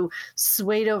to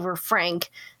sway over Frank,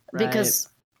 because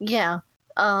because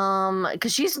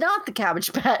she's not the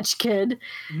Cabbage Patch Kid,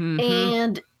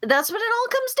 and that's what it all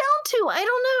comes down to. I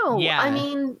don't know. I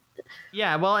mean,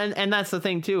 Yeah, well, and that's the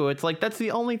thing too. It's like that's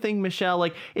the only thing Michelle,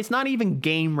 like, it's not even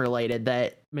game related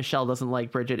that Michelle doesn't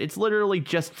like Bridget. It's literally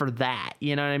just for that.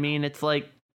 You know what I mean? It's like,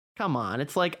 come on.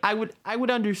 It's like I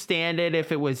would understand it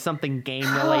if it was something game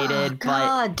related, but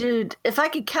God, dude, if I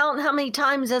could count how many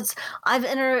times I've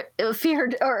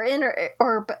interfered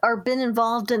or been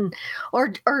involved in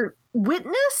or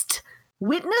witnessed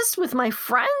with my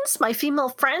friends, my female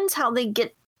friends, how they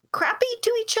get crappy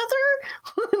to each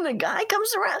other when the guy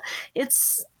comes around.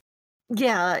 It's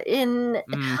I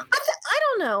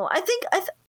don't know. I think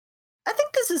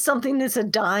this is something that's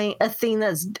a thing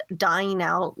that's dying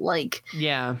out, like,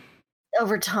 yeah,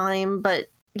 over time. But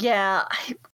yeah,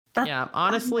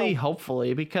 honestly,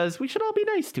 hopefully, because we should all be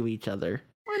nice to each other.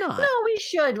 Why not? No, we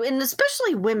should, and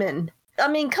especially women. I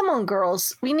mean, come on,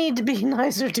 girls. We need to be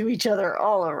nicer to each other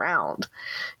all around.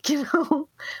 You know.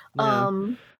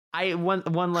 Yeah.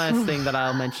 One last thing that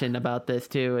I'll mention about this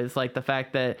too is like the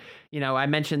fact that, you know, I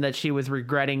mentioned that she was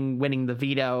regretting winning the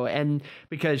veto, and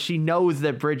because she knows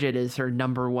that Bridget is her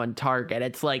number one target.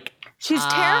 It's like she's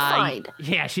terrified.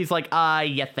 Yeah, she's like,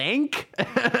 you think?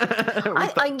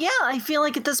 I feel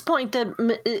like at this point that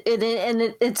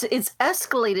it's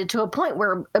escalated to a point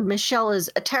where Michelle is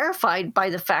terrified by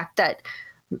the fact that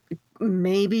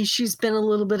maybe she's been a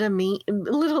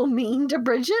little mean to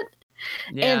Bridget,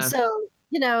 and so.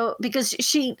 You know, because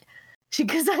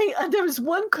there was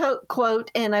one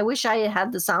quote, and I wish I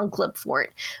had the sound clip for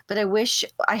it, but I wish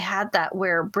I had that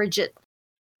where Bridget,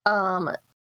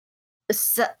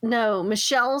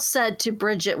 Michelle said to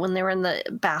Bridget when they were in the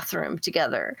bathroom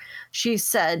together, she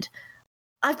said,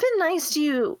 "I've been nice to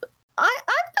you. I've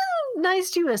been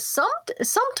nice to you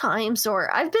sometimes,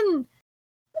 or I've been,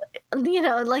 you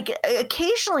know, like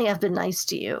occasionally I've been nice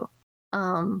to you."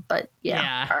 But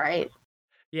yeah. All right.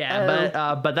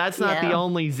 Yeah, but that's not the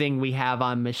only zing we have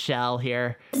on Michelle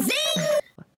here. Zing!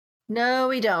 No,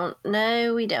 we don't.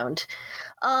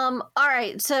 All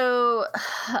right, so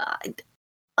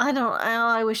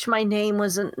I wish my name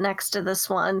wasn't next to this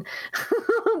one,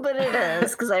 but it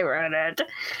is because I wrote it.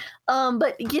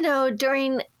 But you know,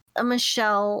 during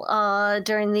Michelle,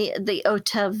 during the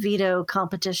OTEV veto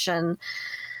competition,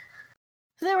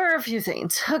 there were a few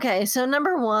things. Okay, so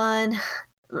number one.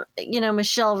 You know,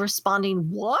 Michelle responding,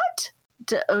 "What?"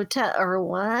 to OTEV, or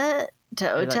what? To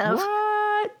OTEV? Like,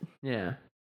 what? Yeah.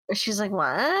 She's like,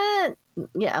 "What?"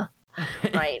 Yeah.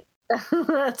 Right.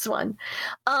 That's one.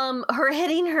 Her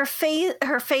hitting her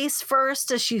face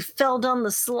first as she fell down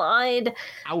the slide.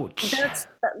 Ouch.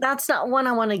 That's not one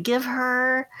I want to give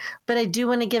her, but I do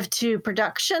want to give to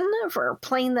production for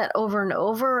playing that over and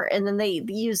over, and then they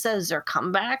use that as their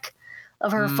comeback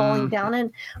of her falling down.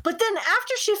 But then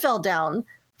after she fell down,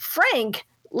 Frank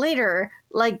later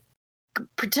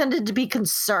pretended to be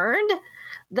concerned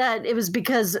that it was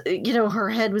because, you know,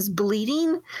 her head was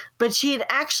bleeding, but she had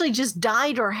actually just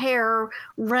dyed her hair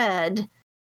red.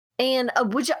 And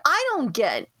which I don't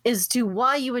get as to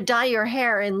why you would dye your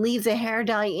hair and leave the hair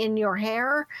dye in your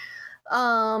hair.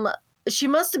 She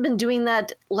must have been doing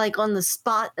that like on the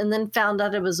spot and then found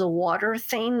out it was a water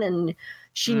thing, and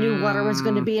she knew water was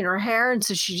going to be in her hair, and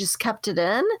so she just kept it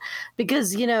in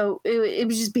because, you know, it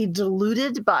would just be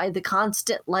diluted by the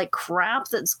constant like crap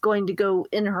that's going to go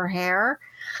in her hair.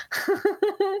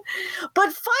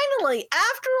 But finally,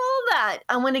 after all that,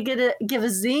 I want to give a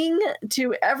zing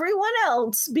to everyone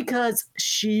else because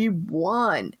she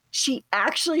won. She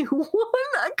actually won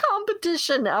a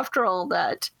competition after all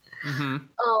that. Mm-hmm.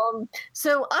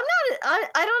 So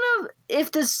I don't know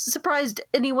if this surprised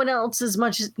anyone else as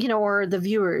much as, you know, or the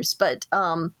viewers, but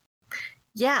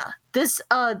yeah, this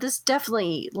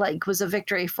definitely like was a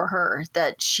victory for her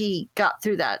that she got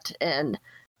through that and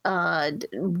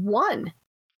won.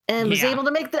 And was able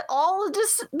to make all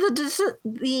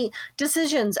the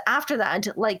decisions after that,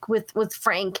 like with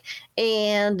Frank,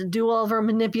 and do all of her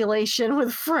manipulation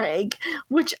with Frank,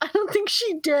 which I don't think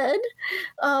she did.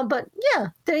 But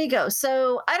yeah, there you go.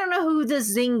 So I don't know who this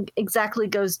zing exactly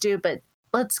goes to, but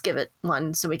let's give it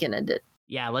one so we can end it.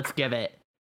 Yeah, let's give it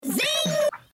zing.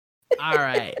 All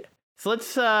right. So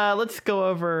let's go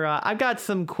over. I've got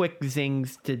some quick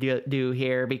zings to do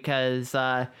here because.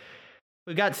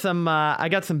 We got some. I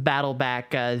got some battle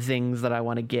back zings that I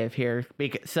want to give here.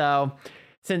 So,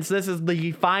 since this is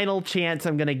the final chance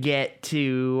I'm gonna get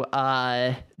to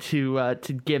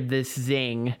give this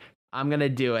zing, I'm gonna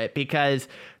do it because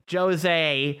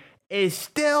Jose is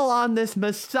still on this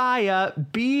Messiah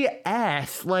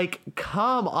BS. Like,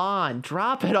 come on,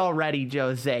 drop it already,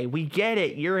 Jose. We get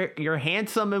it. You're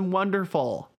handsome and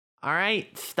wonderful. All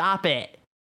right, stop it.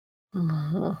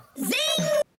 Mm-hmm. Zing.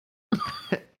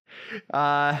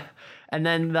 And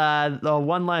then the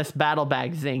one last battle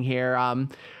bag zing here.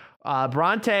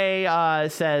 Bronte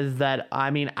says that,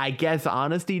 I guess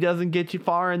honesty doesn't get you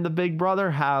far in the Big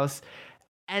Brother house.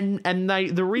 And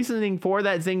the reasoning for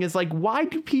that zing is like, why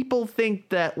do people think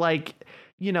that, like,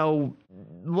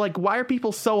 why are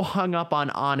people so hung up on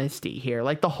honesty here?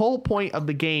 Like, the whole point of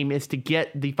the game is to get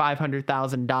the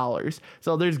 $500,000.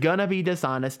 So there's gonna be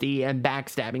dishonesty and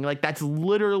backstabbing. Like, that's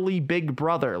literally Big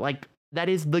Brother. Like, that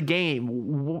is the game.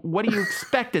 What do you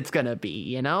expect it's gonna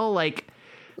be? Like,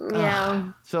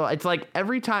 yeah. So it's like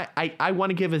every time I want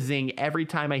to give a zing every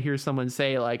time I hear someone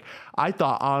say, like, I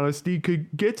thought honesty could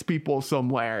get people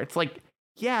somewhere. It's like,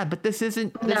 yeah, but this is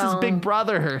Big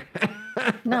Brother.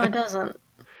 No, it doesn't.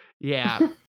 Yeah.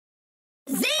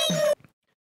 Zing!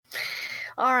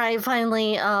 All right,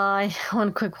 finally,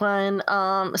 one quick one.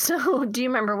 So do you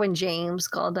remember when James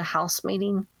called a house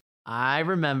meeting? I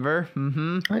remember.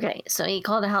 Mm-hmm. Okay, so he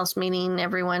called a house meeting.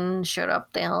 Everyone showed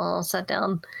up. They all sat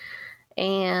down,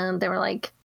 and they were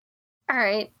like, all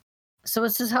right, so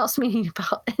what's this house meeting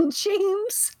about? And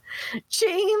James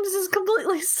is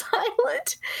completely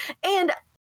silent. And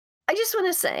I just want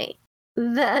to say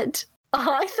that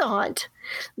I thought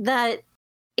that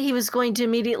he was going to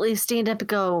immediately stand up and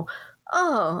go,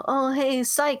 oh, hey,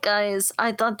 psych, guys.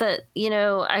 I thought that,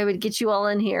 I would get you all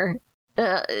in here.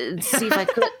 See if I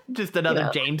could. Just another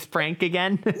James prank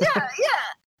again. Yeah.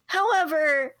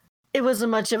 However, it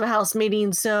wasn't much of a house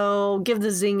meeting, so give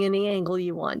the zing any angle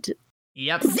you want.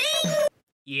 Yep. Zing!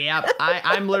 Yep.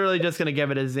 I'm literally just gonna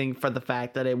give it a zing for the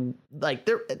fact that there wasn't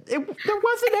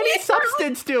any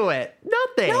substance to it.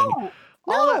 Nothing.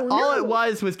 All it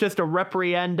was just a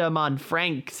referendum on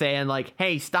Frank saying, like,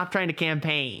 hey, stop trying to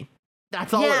campaign.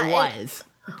 That's all it was.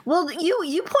 Well,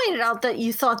 you pointed out that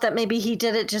you thought that maybe he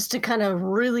did it just to kind of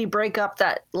really break up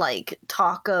that, like,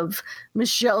 talk of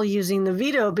Michelle using the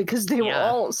veto because they were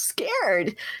all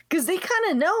scared because they kind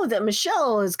of know that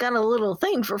Michelle has got a little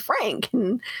thing for Frank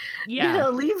and,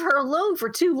 leave her alone for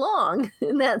too long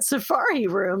in that safari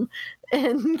room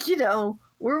and,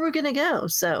 where we're going to go.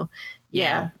 So,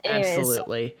 yeah.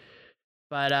 Absolutely.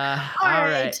 But all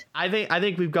right. I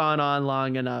think we've gone on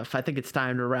long enough. I think it's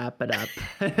time to wrap it up.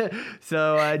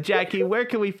 So, Jackie, where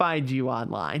can we find you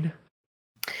online?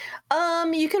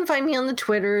 You can find me on the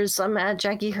Twitters. I'm at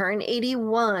Jackie Hearn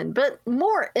 81. But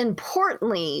more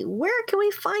importantly, where can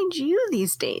we find you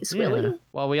these days, Willie?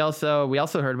 Well, we also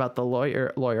heard about the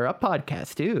Lawyer Up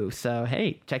podcast too. So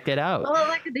hey, check it out. Oh,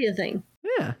 that could be a thing.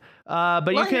 Yeah.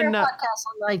 But you can podcast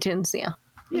on iTunes.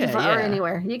 Or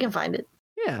anywhere you can find it.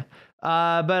 Yeah.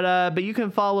 But you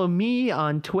can follow me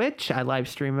on Twitch. I live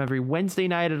stream every Wednesday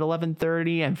night at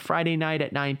 11:30 and Friday night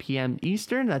at 9 p.m.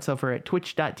 Eastern. That's over at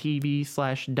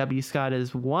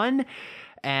twitch.tv/WScottis1.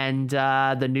 And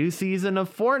the new season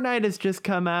of Fortnite has just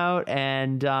come out.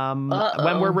 And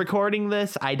when we're recording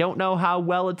this, I don't know how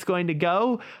well it's going to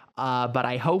go, but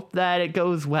I hope that it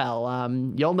goes well.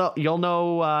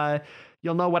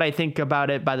 You'll know what I think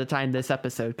about it by the time this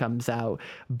episode comes out.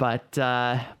 But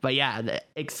yeah, the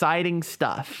exciting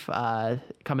stuff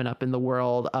coming up in the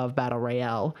world of Battle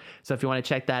Royale. So if you want to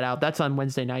check that out, that's on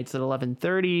Wednesday nights at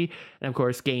 11:30. And of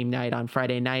course, game night on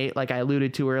Friday night. Like I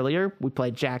alluded to earlier, we play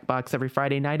Jackbox every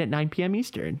Friday night at 9 p.m.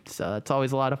 Eastern. So that's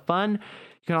always a lot of fun.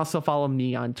 You can also follow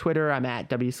me on Twitter. I'm at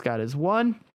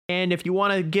WScottis1. And if you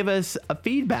want to give us a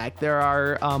feedback, there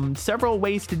are several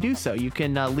ways to do so. You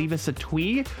can leave us a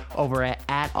tweet over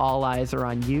at All Eyes Are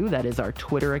On You. That is our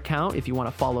Twitter account if you want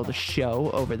to follow the show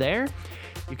over there.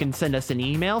 You can send us an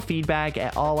email,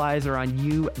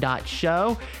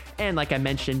 feedback@alleyesaronyou.show. And like I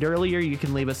mentioned earlier, you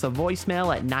can leave us a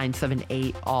voicemail at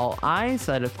 978-ALL-EYES.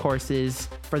 That, of course, is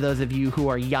for those of you who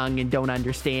are young and don't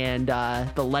understand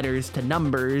the letters to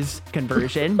numbers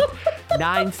conversion.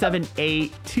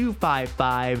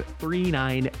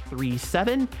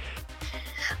 978-255-3937.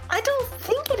 I don't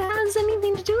think it has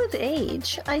anything to do with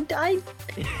age.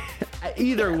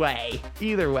 Either way.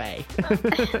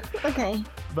 Okay.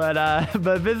 But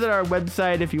visit our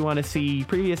website if you want to see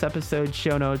previous episodes,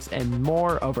 show notes, and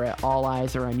more over at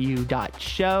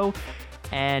alleyesaronyou.show.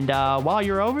 And while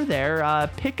you're over there,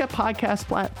 pick a podcast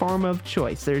platform of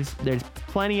choice. There's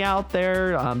plenty out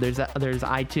there. There's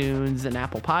iTunes and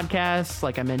Apple Podcasts,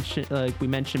 like we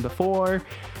mentioned before.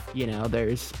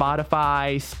 There's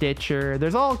Spotify, Stitcher.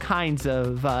 There's all kinds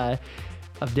of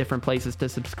different places to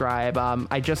subscribe.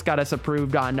 I just got us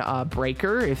approved on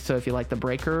Breaker. If you like the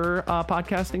Breaker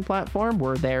podcasting platform,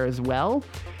 we're there as well.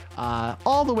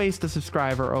 All the ways to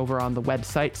subscribe are over on the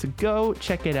website, so go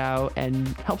check it out and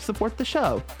help support the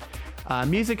show.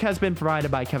 Music has been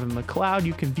provided by Kevin MacLeod.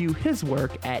 You can view his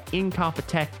work at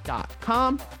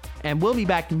incompetech.com. And we'll be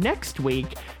back next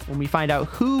week when we find out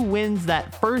who wins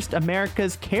that first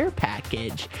America's Care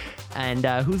package and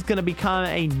who's going to become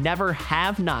a never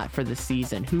have not for the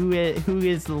season. Who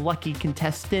is the lucky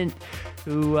contestant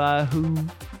who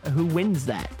wins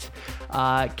that?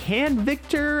 Can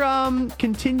Victor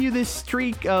continue this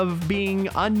streak of being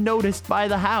unnoticed by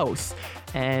the house?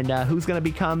 And who's going to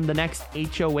become the next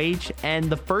HOH and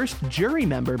the first jury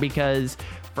member? Because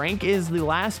Frank is the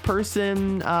last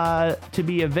person to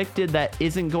be evicted that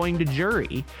isn't going to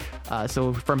jury.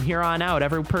 So from here on out,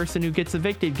 every person who gets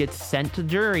evicted gets sent to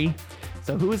jury.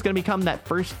 So who is going to become that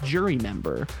first jury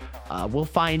member? We'll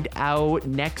find out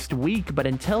next week. But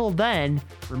until then,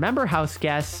 remember, house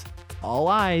guests, all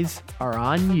eyes are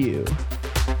on you.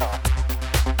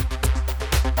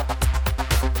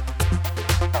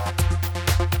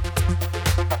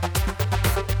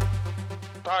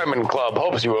 Diamond Club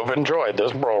hopes you have enjoyed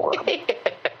this program.